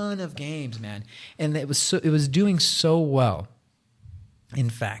ton of games, man. And it was doing so well, in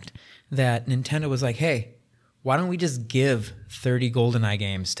fact, that Nintendo was like, hey, why don't we just give 30 GoldenEye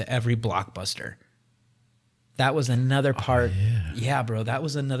games to every Blockbuster? That was another part. Oh, yeah, bro. That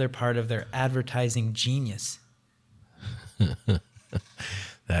was another part of their advertising genius.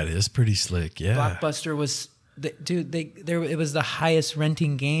 That is pretty slick. Yeah. Blockbuster was, it was the highest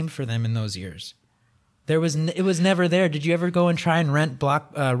renting game for them in those years. It was never there. Did you ever go and try and rent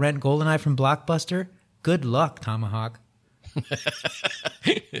GoldenEye from Blockbuster? Good luck, Tomahawk.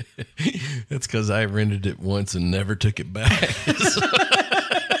 That's because I rented it once and never took it back.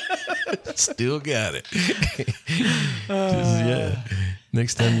 Still got it. Yeah.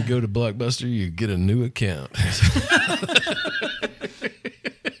 Next time you go to Blockbuster, you get a new account.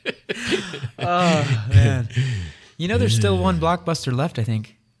 Oh, man. You know, there's still one Blockbuster left, I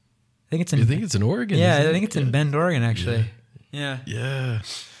think. You think it's in Oregon? Yeah, I think it's in Bend, Oregon, actually. Yeah. Yeah.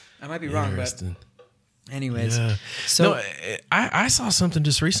 I might be wrong, but anyways. Yeah. So no, I saw something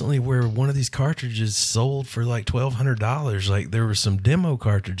just recently where one of these cartridges sold for like $1,200. Like there were some demo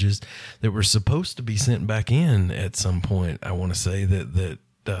cartridges that were supposed to be sent back in at some point. I want to say that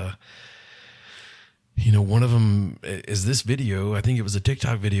one of them is this video. I think it was a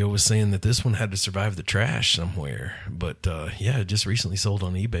TikTok video was saying that this one had to survive the trash somewhere. But it just recently sold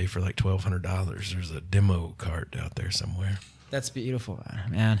on eBay for like $1,200. There's a demo cart out there somewhere. That's beautiful,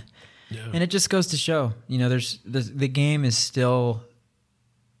 man. Yeah. And it just goes to show, there's the game is still,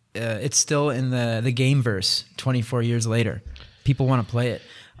 it's still in the gameverse 24 years later. People want to play it.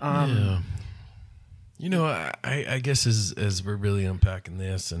 I guess as we're really unpacking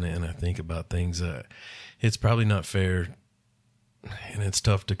this and I think about things, it's probably not fair and it's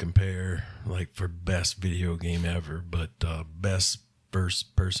tough to compare like for best video game ever, but best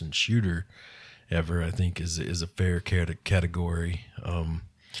first person shooter ever, I think is a fair category.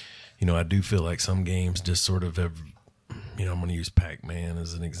 I do feel like some games just sort of have, I'm going to use Pac-Man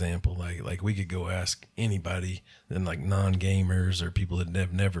as an example. Like we could go ask anybody, and like non-gamers or people that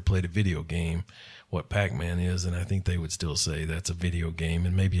have never played a video game, what Pac-Man is, and I think they would still say that's a video game,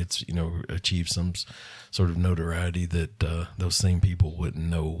 and maybe it's achieved some sort of notoriety that those same people wouldn't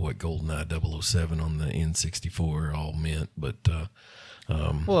know what GoldenEye 007 on the N64 all meant. But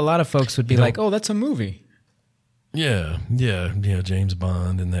well, a lot of folks would be like, "Oh, that's a movie." Yeah, James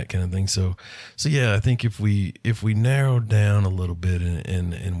Bond and that kind of thing. So yeah, I think if we narrow down a little bit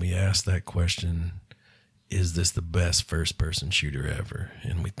and we ask that question, is this the best first person shooter ever?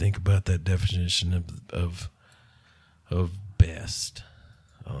 And we think about that definition of best,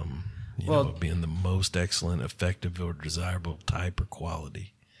 being the most excellent, effective, or desirable type or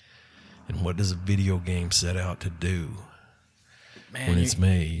quality. And what does a video game set out to do? Man, when it's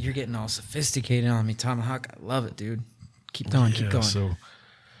made. You're getting all sophisticated on me, Tomahawk. I love it, dude. Keep going. So,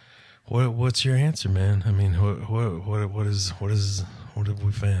 what's your answer, man? I mean, what have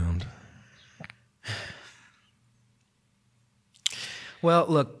we found? Well,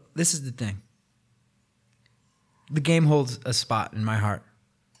 look, this is the thing. The game holds a spot in my heart.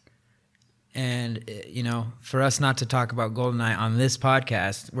 And, for us not to talk about GoldenEye on this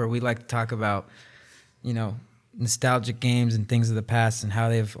podcast, where we like to talk about, nostalgic games and things of the past and how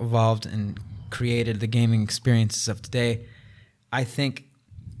they've evolved and created the gaming experiences of today, I think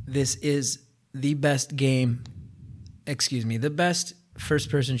this is the best the best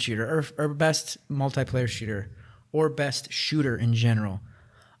first-person shooter or best multiplayer shooter or best shooter in general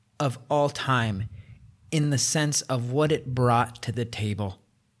of all time in the sense of what it brought to the table.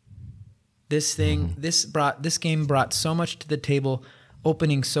 This game brought so much to the table,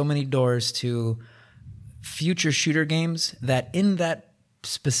 opening so many doors to future shooter games that in that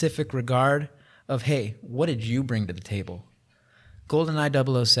specific regard of, hey, what did you bring to the table?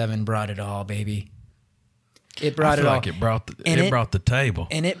 GoldenEye 007 brought it all, baby. It brought it all. Like it brought the table.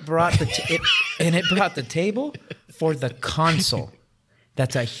 And it brought it brought the table for the console.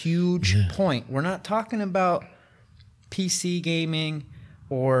 That's a huge point. We're not talking about PC gaming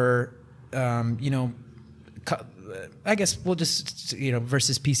or I guess we'll just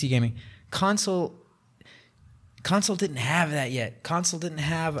versus PC gaming. Console didn't have that yet. Console didn't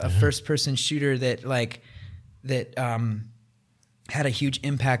have a first-person shooter that had a huge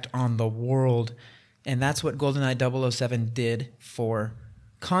impact on the world, and that's what GoldenEye 007 did for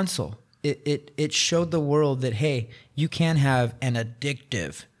console. It showed the world that, hey, you can have an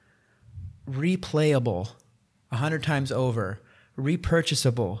addictive, replayable, 100 times over,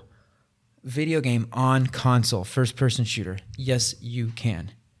 repurchasable video game on console, first-person shooter. Yes, you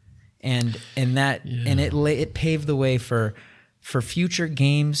can. And it paved the way for future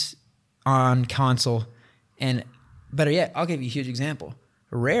games on console. And better yet, I'll give you a huge example.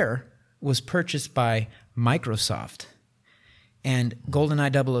 Rare was purchased by Microsoft, and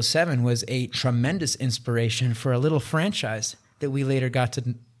GoldenEye 007 was a tremendous inspiration for a little franchise that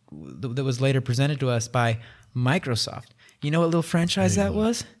that was later presented to us by Microsoft. You know what little franchise that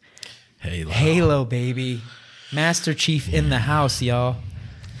was? Halo, baby. Master Chief in the house, y'all.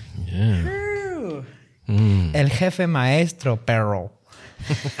 Yeah. El jefe maestro, perro.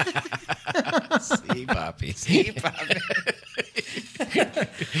 Sí, papi. Sí, papi.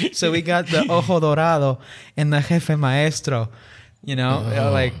 So we got the ojo dorado and the jefe maestro,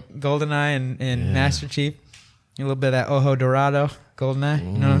 like GoldenEye and Master Chief. A little bit of that ojo dorado, GoldenEye.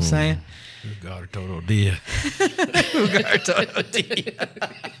 You know what I'm saying? Jugar todo dia. Jugar todo dia.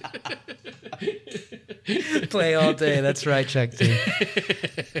 Play all day. That's right, Chuck T.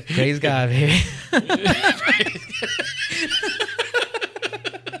 Praise God, baby.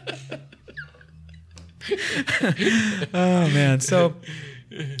 Oh man. So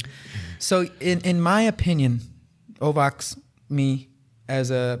in my opinion, Ovox, me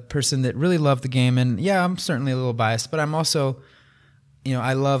as a person that really loved the game, and yeah, I'm certainly a little biased, but I'm also,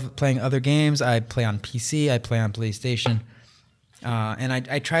 I love playing other games. I play on PC, I play on PlayStation, and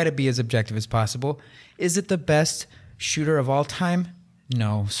I try to be as objective as possible. Is it the best shooter of all time?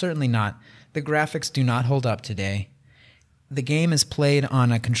 No, certainly not. The graphics do not hold up today. The game is played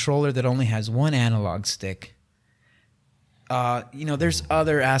on a controller that only has one analog stick. There's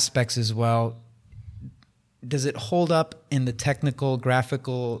other aspects as well. Does it hold up in the technical,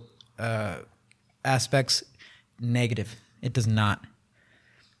 graphical aspects? Negative. It does not.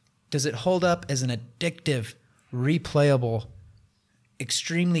 Does it hold up as an addictive, replayable,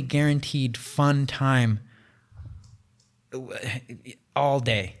 extremely guaranteed fun time all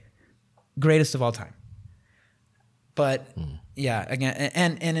day? Greatest of all time. But yeah, again,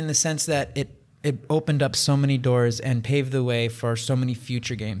 and in the sense that it opened up so many doors and paved the way for so many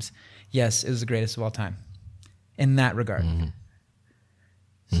future games. Yes, it was the greatest of all time in that regard. Mm-hmm.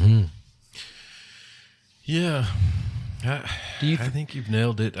 Mm-hmm. Yeah. I think you've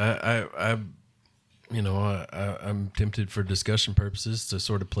nailed it. I'm tempted for discussion purposes to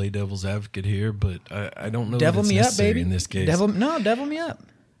sort of play devil's advocate here, but I don't know. Devil me up, baby. In this case, devil me up.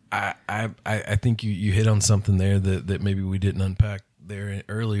 I think you hit on something there that maybe we didn't unpack there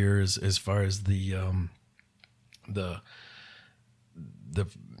earlier, as far as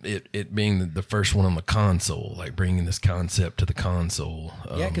it being the first one on the console, like bringing this concept to the console.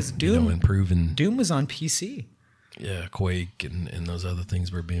 Yeah, because Doom was on PC. Yeah, Quake and those other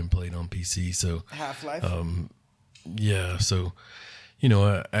things were being played on PC. So Half-Life. Yeah, so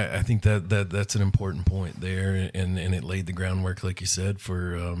I think that's an important point there, and it laid the groundwork, like you said,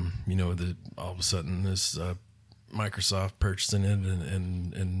 for all of a sudden this Microsoft purchasing it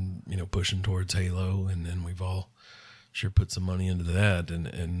and pushing towards Halo, and then we've all sure put some money into that,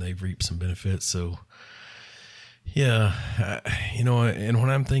 and they've reaped some benefits. So yeah, and when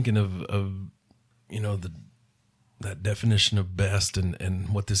I'm thinking of that definition of best and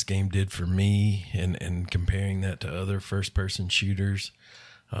what this game did for me, and comparing that to other first person shooters,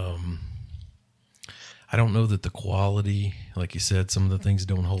 I don't know that the quality, like you said, some of the things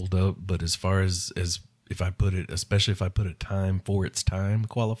don't hold up, but as far as if I put it, especially if I put a time for its time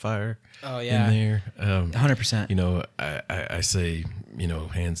qualifier in there, 100%. I say,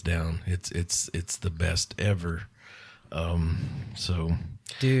 hands down, it's the best ever So,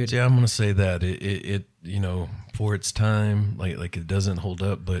 dude. yeah, I'm gonna say that it for its time, like it doesn't hold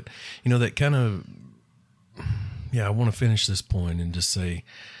up, but that kind of, I want to finish this point and just say,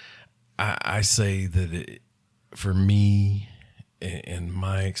 I say that for me and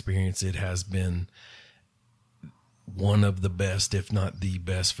my experience, it has been one of the best, if not the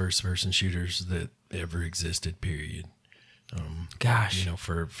best, first-person shooters that ever existed. Period. Gosh,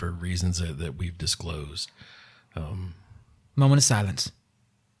 for reasons that we've disclosed. Moment of silence.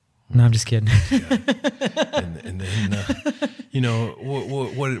 No, I'm just kidding. And then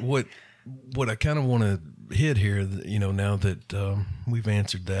what I kind of want to hit here, now that we've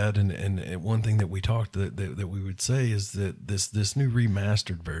answered that, and one thing that we talked that we would say is that this new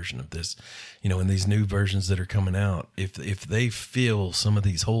remastered version of this, and these new versions that are coming out, if they fill some of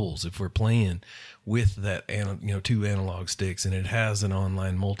these holes, if we're playing with that 2 analog sticks and it has an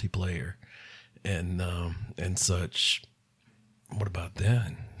online multiplayer and such, what about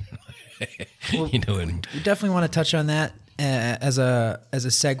then? Well, and we definitely want to touch on that as a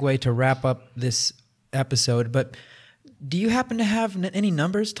segue to wrap up this episode. But do you happen to have any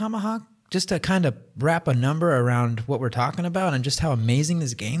numbers, Tomahawk, just to kind of wrap a number around what we're talking about and just how amazing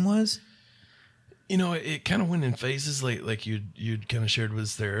this game was? It kind of went in phases, like you'd kind of shared with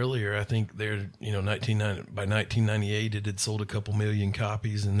us there earlier. I think by 1998 it had sold a couple million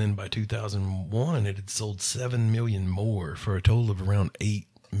copies, and then by 2001 it had sold 7 million more, for a total of around 8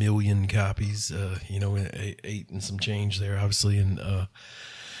 million copies. 8 and some change there, obviously, and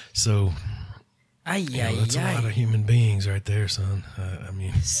so. That's a lot of human beings right there, son. I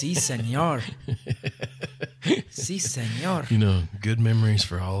mean, sí, señor. Sí, señor. Good memories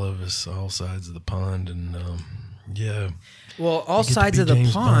for all of us, all sides of the pond, and Well, all sides of the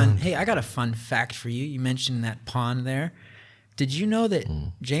James pond. Bond. Hey, I got a fun fact for you. You mentioned that pond there. Did you know that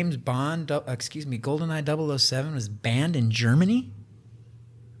James Bond, GoldenEye 007 was banned in Germany?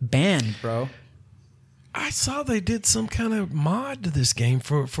 Banned, bro. I saw they did some kind of mod to this game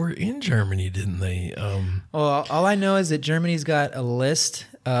for in Germany, didn't they? Well, all I know is that Germany's got a list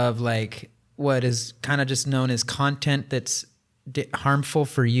of what is kind of just known as content that's harmful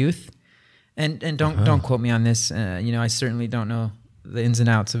for youth. And don't quote me on this. I certainly don't know the ins and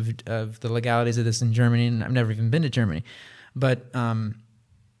outs of the legalities of this in Germany, and I've never even been to Germany. But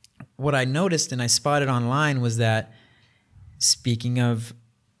what I noticed and I spotted online was that, speaking of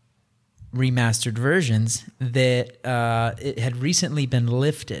remastered versions, that it had recently been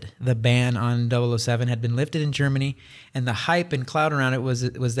lifted. The ban on 007 had been lifted in Germany, and the hype and cloud around it was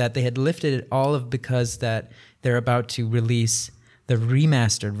that they had lifted it because that they're about to release the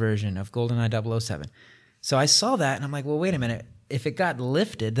remastered version of GoldenEye 007. So I saw that, and I'm like, well, wait a minute. If it got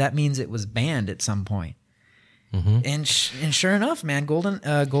lifted, that means it was banned at some point. Mm-hmm. And sure enough, man,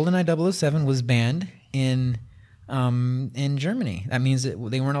 GoldenEye 007 was banned in Germany. That means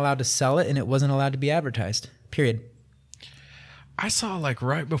that they weren't allowed to sell it, and it wasn't allowed to be advertised. Period. I saw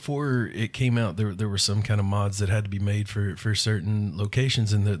right before it came out, there were some kind of mods that had to be made for certain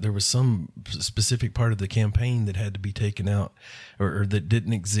locations, and there was some specific part of the campaign that had to be taken out, or that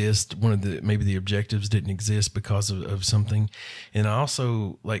didn't exist. Maybe the objectives didn't exist because of something. And I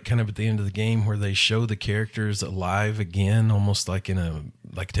also kind of at the end of the game where they show the characters alive again, almost like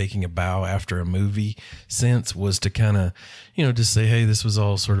taking a bow after a movie sense, was to kind of just say, hey, this was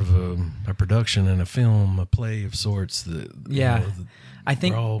all sort of a production and a film, a play of sorts. I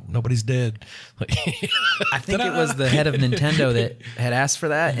think nobody's dead. I think it was the head of Nintendo that had asked for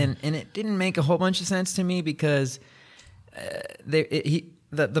that, and it didn't make a whole bunch of sense to me because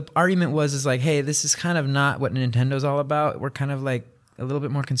the argument was hey, this is kind of not what Nintendo's all about. We're kind of a little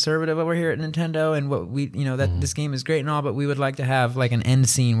bit more conservative over here at Nintendo, and what we this game is great and all, but we would like to have an end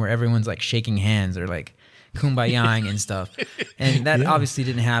scene where everyone's shaking hands or kumbayaing and stuff, and that obviously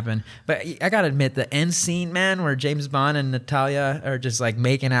didn't happen. But I gotta admit, the end scene, man, where James Bond and Natalia are just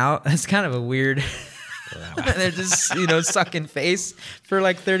making out, that's kind of a weird. They're just sucking face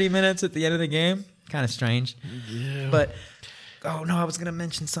for 30 minutes at the end of the game. Kind of strange. Yeah. But I was gonna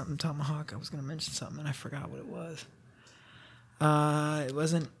mention something, Tomahawk. I was gonna mention something and I forgot what it was. It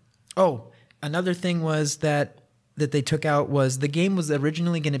wasn't. Oh, another thing was that they took out was the game was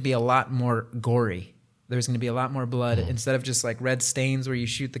originally going to be a lot more gory. There was going to be a lot more blood instead of just red stains where you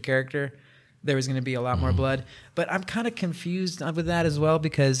shoot the character. There was going to be a lot more blood. But I'm kind of confused with that as well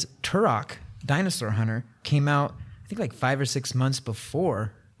because Turok, Dinosaur Hunter, came out I think 5 or 6 months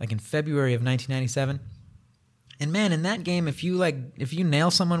before, in February of 1997. And man, in that game, if you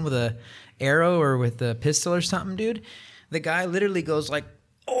nail someone with a arrow or with a pistol or something, dude, the guy literally goes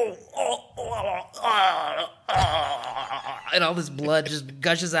and all this blood just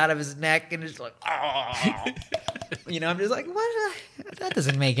gushes out of his neck, and it's I'm just like, what? That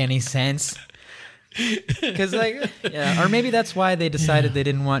doesn't make any sense. Because or maybe that's why they decided they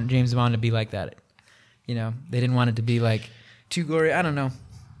didn't want James Bond to be like that. They didn't want it to be like too gory. I don't know.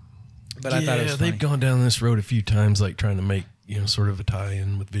 But I thought it was funny. They've gone down this road a few times, like trying to make sort of a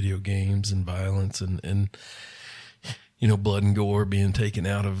tie-in with video games and violence and blood and gore being taken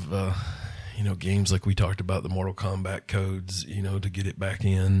out of games, like we talked about the Mortal Kombat codes, to get it back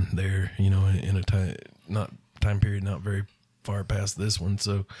in there, in a time period not very far past this one.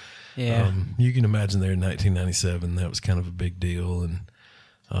 So you can imagine there in 1997 that was kind of a big deal, and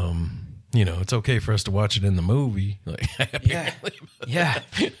it's okay for us to watch it in the movie, like Hey,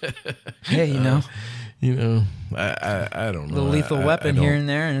 I don't know, the lethal weapon here and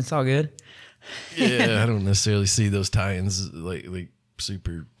there, and it's all good. I don't necessarily see those tie-ins like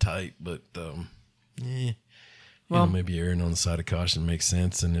super tight, but maybe erring on the side of caution makes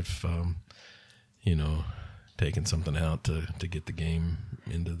sense. And if taking something out to get the game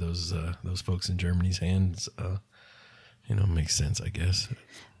into those folks in Germany's hands, makes sense, I guess.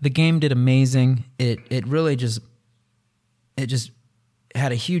 The game did amazing. It really just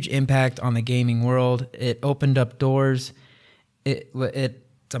had a huge impact on the gaming world. It opened up doors.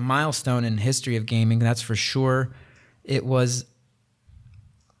 It's a milestone in history of gaming, that's for sure. It was,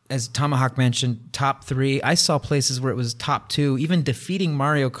 as Tomahawk mentioned, top 3. I saw places where it was top 2, even defeating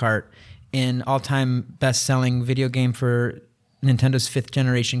Mario Kart in all-time best-selling video game for Nintendo's 5th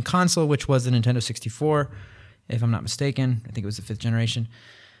generation console, which was the Nintendo 64, if I'm not mistaken. I think it was the 5th generation.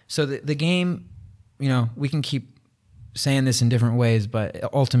 So the game, we can keep saying this in different ways,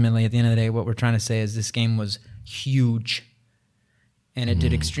 but ultimately, at the end of the day, what we're trying to say is this game was huge, and it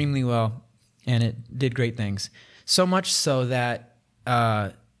did extremely well, and it did great things. So much so that,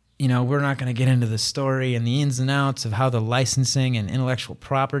 we're not going to get into the story and the ins and outs of how the licensing and intellectual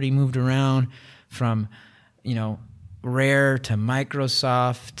property moved around from, Rare to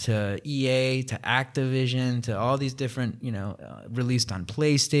Microsoft to EA to Activision to all these different, released on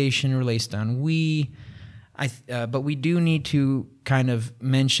PlayStation, released on Wii. But we do need to kind of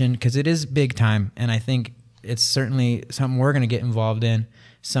mention, because it is big time, and I think it's certainly something we're going to get involved in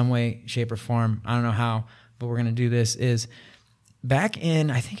some way, shape, or form. I don't know how, but we're going to do this. Is back in,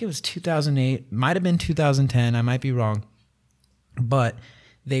 I think it was 2008, might have been 2010, I might be wrong, but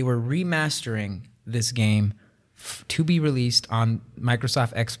they were remastering this game to be released on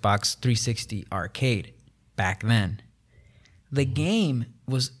Microsoft Xbox 360 Arcade back then. The game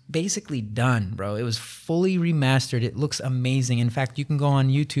was basically done, bro. It was fully remastered. It looks amazing. In fact, you can go on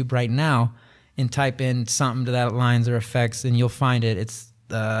YouTube right now and type in something to that lines or effects, and you'll find it. It's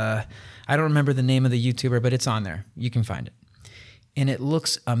I don't remember the name of the YouTuber, but it's on there. You can find it. And it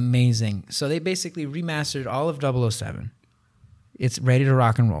looks amazing. So they basically remastered all of 007. It's ready to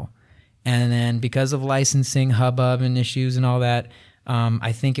rock and roll. And then because of licensing, hubbub, and issues and all that,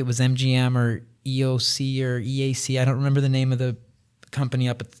 I think it was MGM or EOC or EAC. I don't remember the name of the company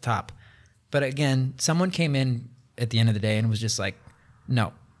up at the top. But again, someone came in at the end of the day and was just like,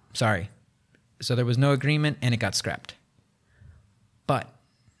 no, sorry. So there was no agreement, and it got scrapped. But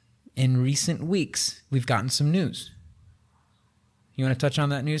in recent weeks, we've gotten some news. You want to touch on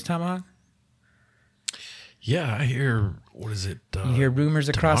that news, Tomahawk? Yeah, I hear, what is it? You hear rumors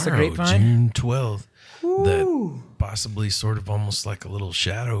across the tomorrow, grapevine? June 12th, that possibly sort of almost like a little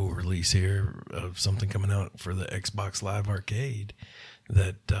shadow release here of something coming out for the Xbox Live Arcade.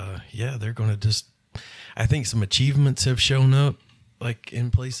 That, they're going to just, I think some achievements have shown up, like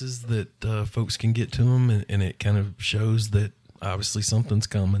in places that folks can get to them, and it kind of shows that obviously something's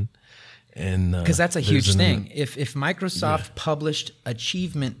coming. And because that's a huge thing. If Microsoft published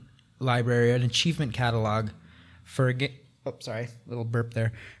achievement library, an achievement catalog for a game, little burp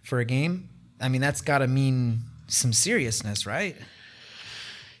there, for a game, I mean, that's got to mean some seriousness, right?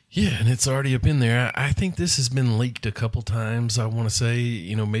 Yeah, and it's already up in there. I think this has been leaked a couple times, I want to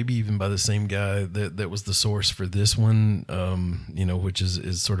say, maybe even by the same guy that was the source for this one, which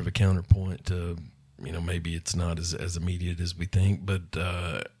is sort of a counterpoint to, maybe it's not as immediate as we think. But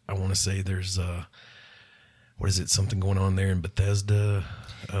I want to say there's, something going on there in Bethesda.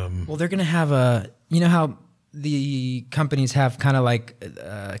 Well, they're going to have how the companies have kind of like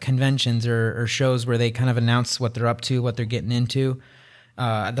conventions or shows where they kind of announce what they're up to, what they're getting into.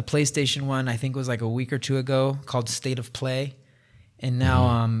 The PlayStation one, I think, was like a week or two ago, called State of Play. And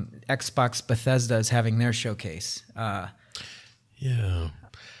now Xbox Bethesda is having their showcase.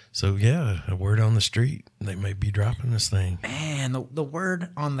 So, a word on the street. They may be dropping this thing. Man, the word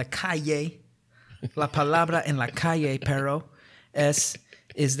on the calle, la palabra en la calle, pero, es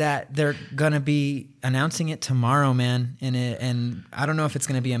is that they're gonna be announcing it tomorrow, man. And I don't know if it's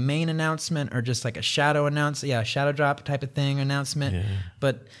gonna be a main announcement or just like a shadow shadow drop type of thing announcement. Yeah.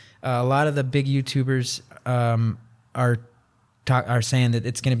 But a lot of the big YouTubers are saying that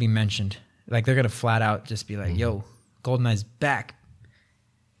it's gonna be mentioned. Like they're gonna flat out just be like, "Yo, GoldenEye's back."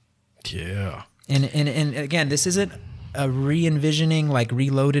 Yeah. And again, this isn't a re-envisioning like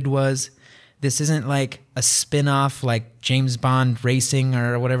Reloaded was. This isn't like a spin-off like James Bond Racing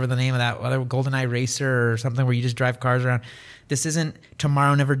or whatever the name of that other GoldenEye Racer or something where you just drive cars around. This isn't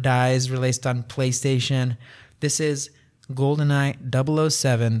Tomorrow Never Dies released on PlayStation. This is GoldenEye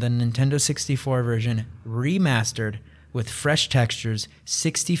 007, the Nintendo 64 version, remastered with fresh textures,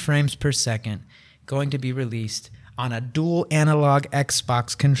 60 frames per second, going to be released on a dual analog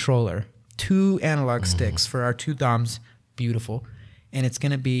Xbox controller. 2 analog sticks for our 2 thumbs. Beautiful. And it's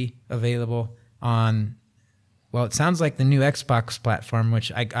going to be available on, well, it sounds like the new Xbox platform,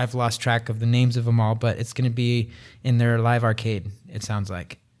 which I've lost track of the names of them all, but it's going to be in their live arcade, it sounds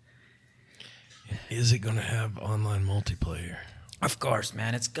like. Is it going to have online multiplayer? Of course,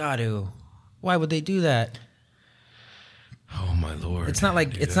 man. It's got to. Why would they do that? Oh, my Lord. It's not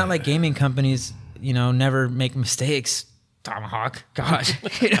like gaming companies, never make mistakes. Tomahawk. Gosh.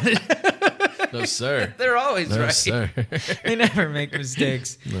 No, sir. They're always no, right. Sir. They never make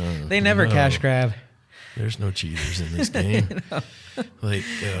mistakes. No, they never cash grab. There's no cheaters in this game. Like,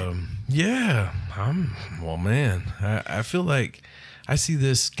 well, man, I feel like I see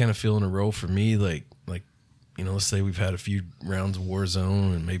this kind of filling a role for me. Like, let's say we've had a few rounds of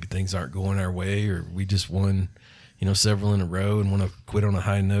Warzone and maybe things aren't going our way, or we just won, several in a row and want to quit on a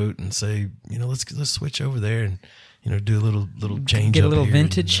high note and say, let's switch over there and, do a little change. Get a little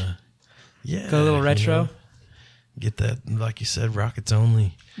vintage. And, yeah. Go a little retro. Get that, like you said, rockets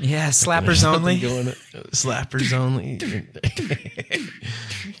only. Yeah, slappers only. Slappers only.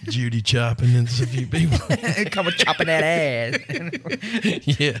 Judy chopping into a few people. Come with chopping that ass.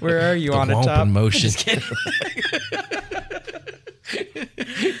 Yeah. Where are you on the top? Motion. Just kidding.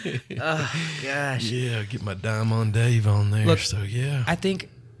 Oh, gosh. Yeah, get my Diamond Dave on there. Look, so, yeah. I think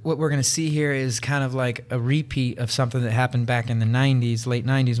what we're going to see here is kind of like a repeat of something that happened back in the 90s, late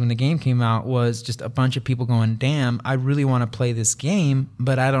 90s when the game came out, was just a bunch of people going, damn, I really want to play this game,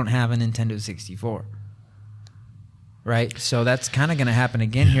 but I don't have a Nintendo 64. Right? So that's kind of going to happen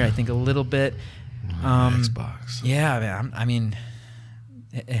again here, I think, a little bit. Xbox. Yeah, I mean,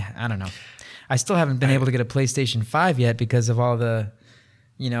 I don't know. I still haven't been able to get a PlayStation 5 yet because of all the,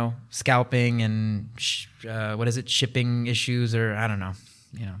 scalping and, shipping issues, or I don't know.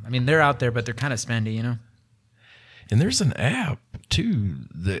 I mean, they're out there, but they're kind of spendy, And there's an app, too,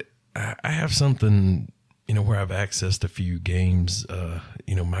 that I have something, where I've accessed a few games,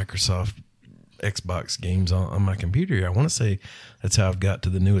 Microsoft Xbox games on my computer. I want to say that's how I've got to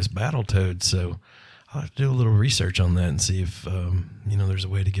the newest Battletoads. So I'll have to do a little research on that and see if, there's a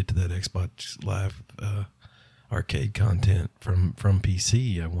way to get to that Xbox Live arcade content from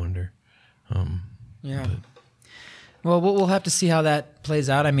PC, I wonder. Yeah. Well, we'll have to see how that plays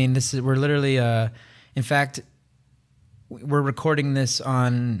out. I mean, we're literally, in fact, we're recording this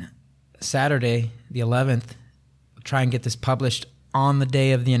on Saturday, the 11th. We'll try and get this published on the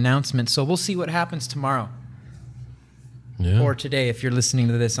day of the announcement. So we'll see what happens tomorrow. Yeah. Or today, if you're listening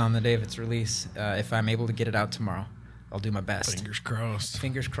to this on the day of its release. If I'm able to get it out tomorrow, I'll do my best. Fingers crossed.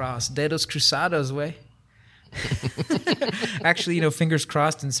 Fingers crossed. Dedos cruzados, way. Actually, fingers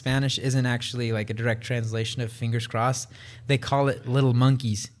crossed in Spanish isn't actually like a direct translation of fingers crossed. They call it little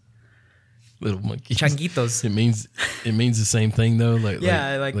monkeys. Little monkeys. Changuitos. It means the same thing though. Like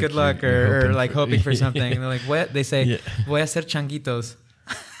good luck or like hoping for something. And they're like, what? They say, voy a hacer changuitos.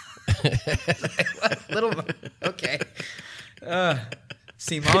 Like, what? Little, okay.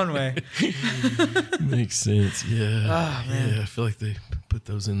 Simone way. Makes sense. Yeah. Oh, man. Yeah. I feel like they put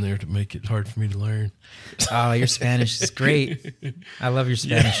those in there to make it hard for me to learn. Oh, your Spanish is great. I love your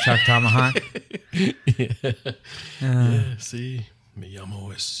Spanish, Chuck Tomahawk. Yeah. See, me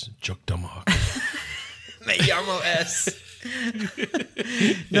llamo es Chuck Tomahawk. Me llamo es.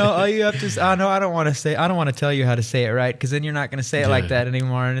 No, all you have to. Oh no, I don't want to say. I don't want to tell you how to say it right, because then you're not going to say it like that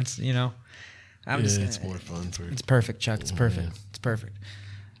anymore, and it's it's more fun for. It's perfect, Chuck. It's perfect. Yeah. It's perfect.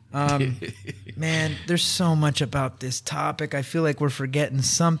 Man, there's so much about this topic. I feel like we're forgetting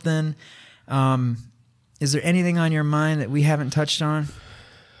something. Is there anything on your mind that we haven't touched on?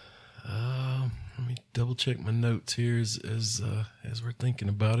 Let me double check my notes here as we're thinking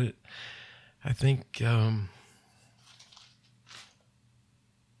about it. I think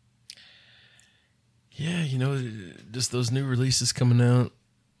just those new releases coming out.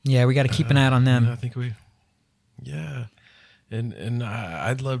 Yeah, we got to keep an eye on them. I think And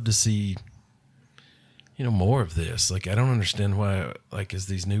I'd love to see, more of this. Like, I don't understand why, like, as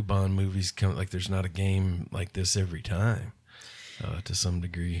these new Bond movies come, like, there's not a game like this every time, to some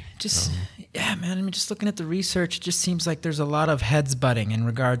degree. Yeah, man. I mean, just looking at the research, it just seems like there's a lot of heads butting in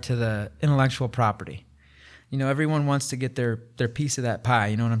regard to the intellectual property. Everyone wants to get their piece of that pie.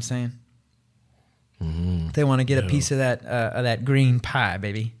 You know what I'm saying? Mm-hmm. They want to get a piece of that green pie,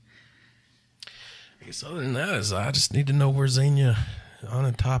 baby. I guess other than that is I just need to know where Xenia on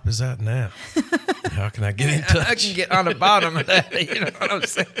the top is at now. How can I get in touch? I can get on the bottom of that. You know what I'm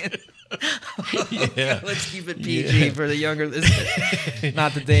saying? Yeah. Let's keep it PG for the younger listeners.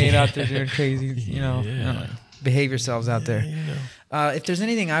 Not that they ain't out there doing crazy, behave yourselves out there. If there's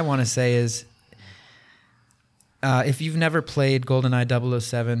anything I want to say is, if you've never played GoldenEye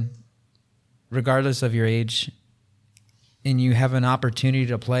 007, regardless of your age, and you have an opportunity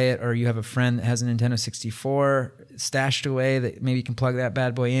to play it, or you have a friend that has a Nintendo 64 stashed away that maybe you can plug that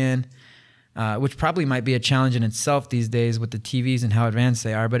bad boy in, which probably might be a challenge in itself these days with the TVs and how advanced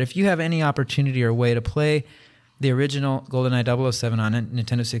they are. But if you have any opportunity or way to play the original GoldenEye 007 on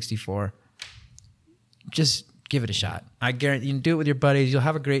Nintendo 64, just give it a shot. I guarantee you can do it with your buddies. You'll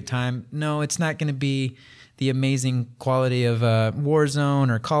have a great time. No, it's not going to be the amazing quality of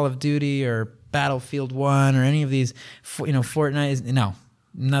Warzone or Call of Duty or Battlefield 1 or any of these, Fortnite. No,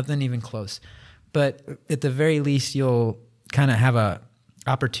 nothing even close. But at the very least, you'll kind of have a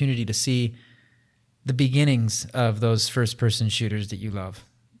opportunity to see the beginnings of those first-person shooters that you love.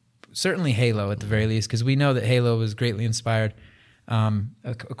 Certainly Halo at the very least, because we know that Halo was greatly inspired,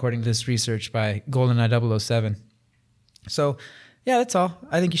 according to this research, by GoldenEye 007. So, yeah, that's all.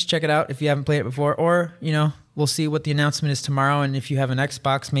 I think you should check it out if you haven't played it before. Or, we'll see what the announcement is tomorrow. And if you have an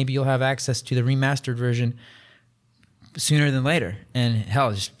Xbox, maybe you'll have access to the remastered version sooner than later. And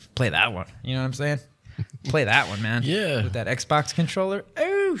hell, just play that one. You know what I'm saying? Play that one, man. Yeah. With that Xbox controller.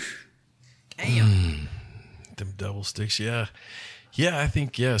 Oof. Damn. Them double sticks, yeah. Yeah, I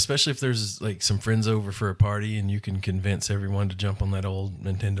think, especially if there's like some friends over for a party and you can convince everyone to jump on that old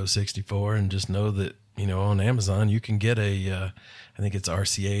Nintendo 64 and just know that, on Amazon you can get I think it's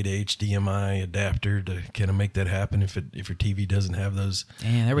RCA to HDMI adapter to kind of make that happen if your TV doesn't have those,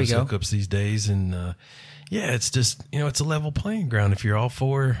 hookups these days. And it's just, it's a level playing ground. If you're all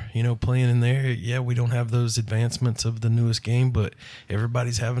for, playing in there, we don't have those advancements of the newest game, but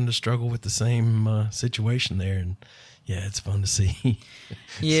everybody's having to struggle with the same situation there. And it's fun to see.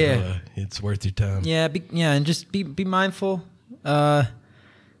 Yeah. So, it's worth your time. Yeah. And just be mindful.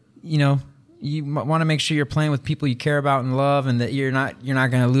 You want to make sure you're playing with people you care about and love, and that you're not going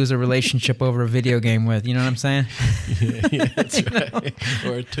to lose a relationship over a video game with. You know what I'm saying? Yeah, that's right.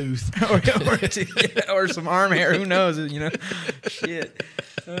 Or a tooth, or some arm hair. Who knows? Shit.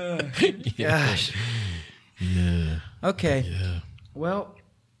 Gosh. Yeah. Okay. Yeah. Well,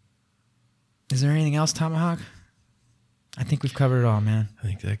 is there anything else, Tomahawk? I think we've covered it all, man. I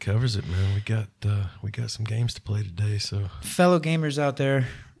think that covers it, man. We got some games to play today. So, fellow gamers out there,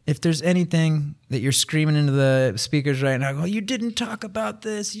 if there's anything that you're screaming into the speakers right now, you didn't talk about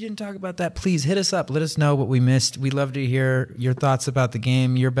this, you didn't talk about that, please hit us up. Let us know what we missed. We'd love to hear your thoughts about the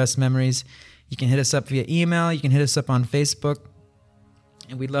game, your best memories. You can hit us up via email. You can hit us up on Facebook.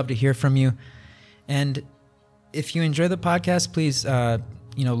 And we'd love to hear from you. And if you enjoy the podcast, please,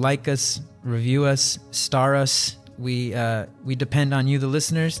 like us, review us, star us. We depend on you, the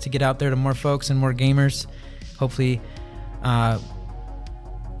listeners, to get out there to more folks and more gamers. Hopefully,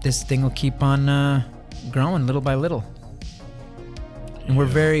 this thing will keep on growing little by little. And we're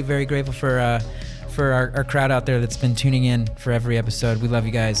very, very grateful for our crowd out there that's been tuning in for every episode. We love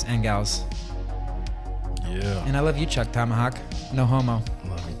you guys and gals. Yeah. And I love you, Chuck Tomahawk. No homo.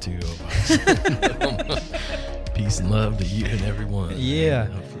 Love you too, Obas. Peace and love to you and everyone. Yeah.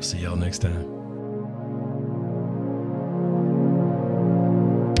 See y'all next time.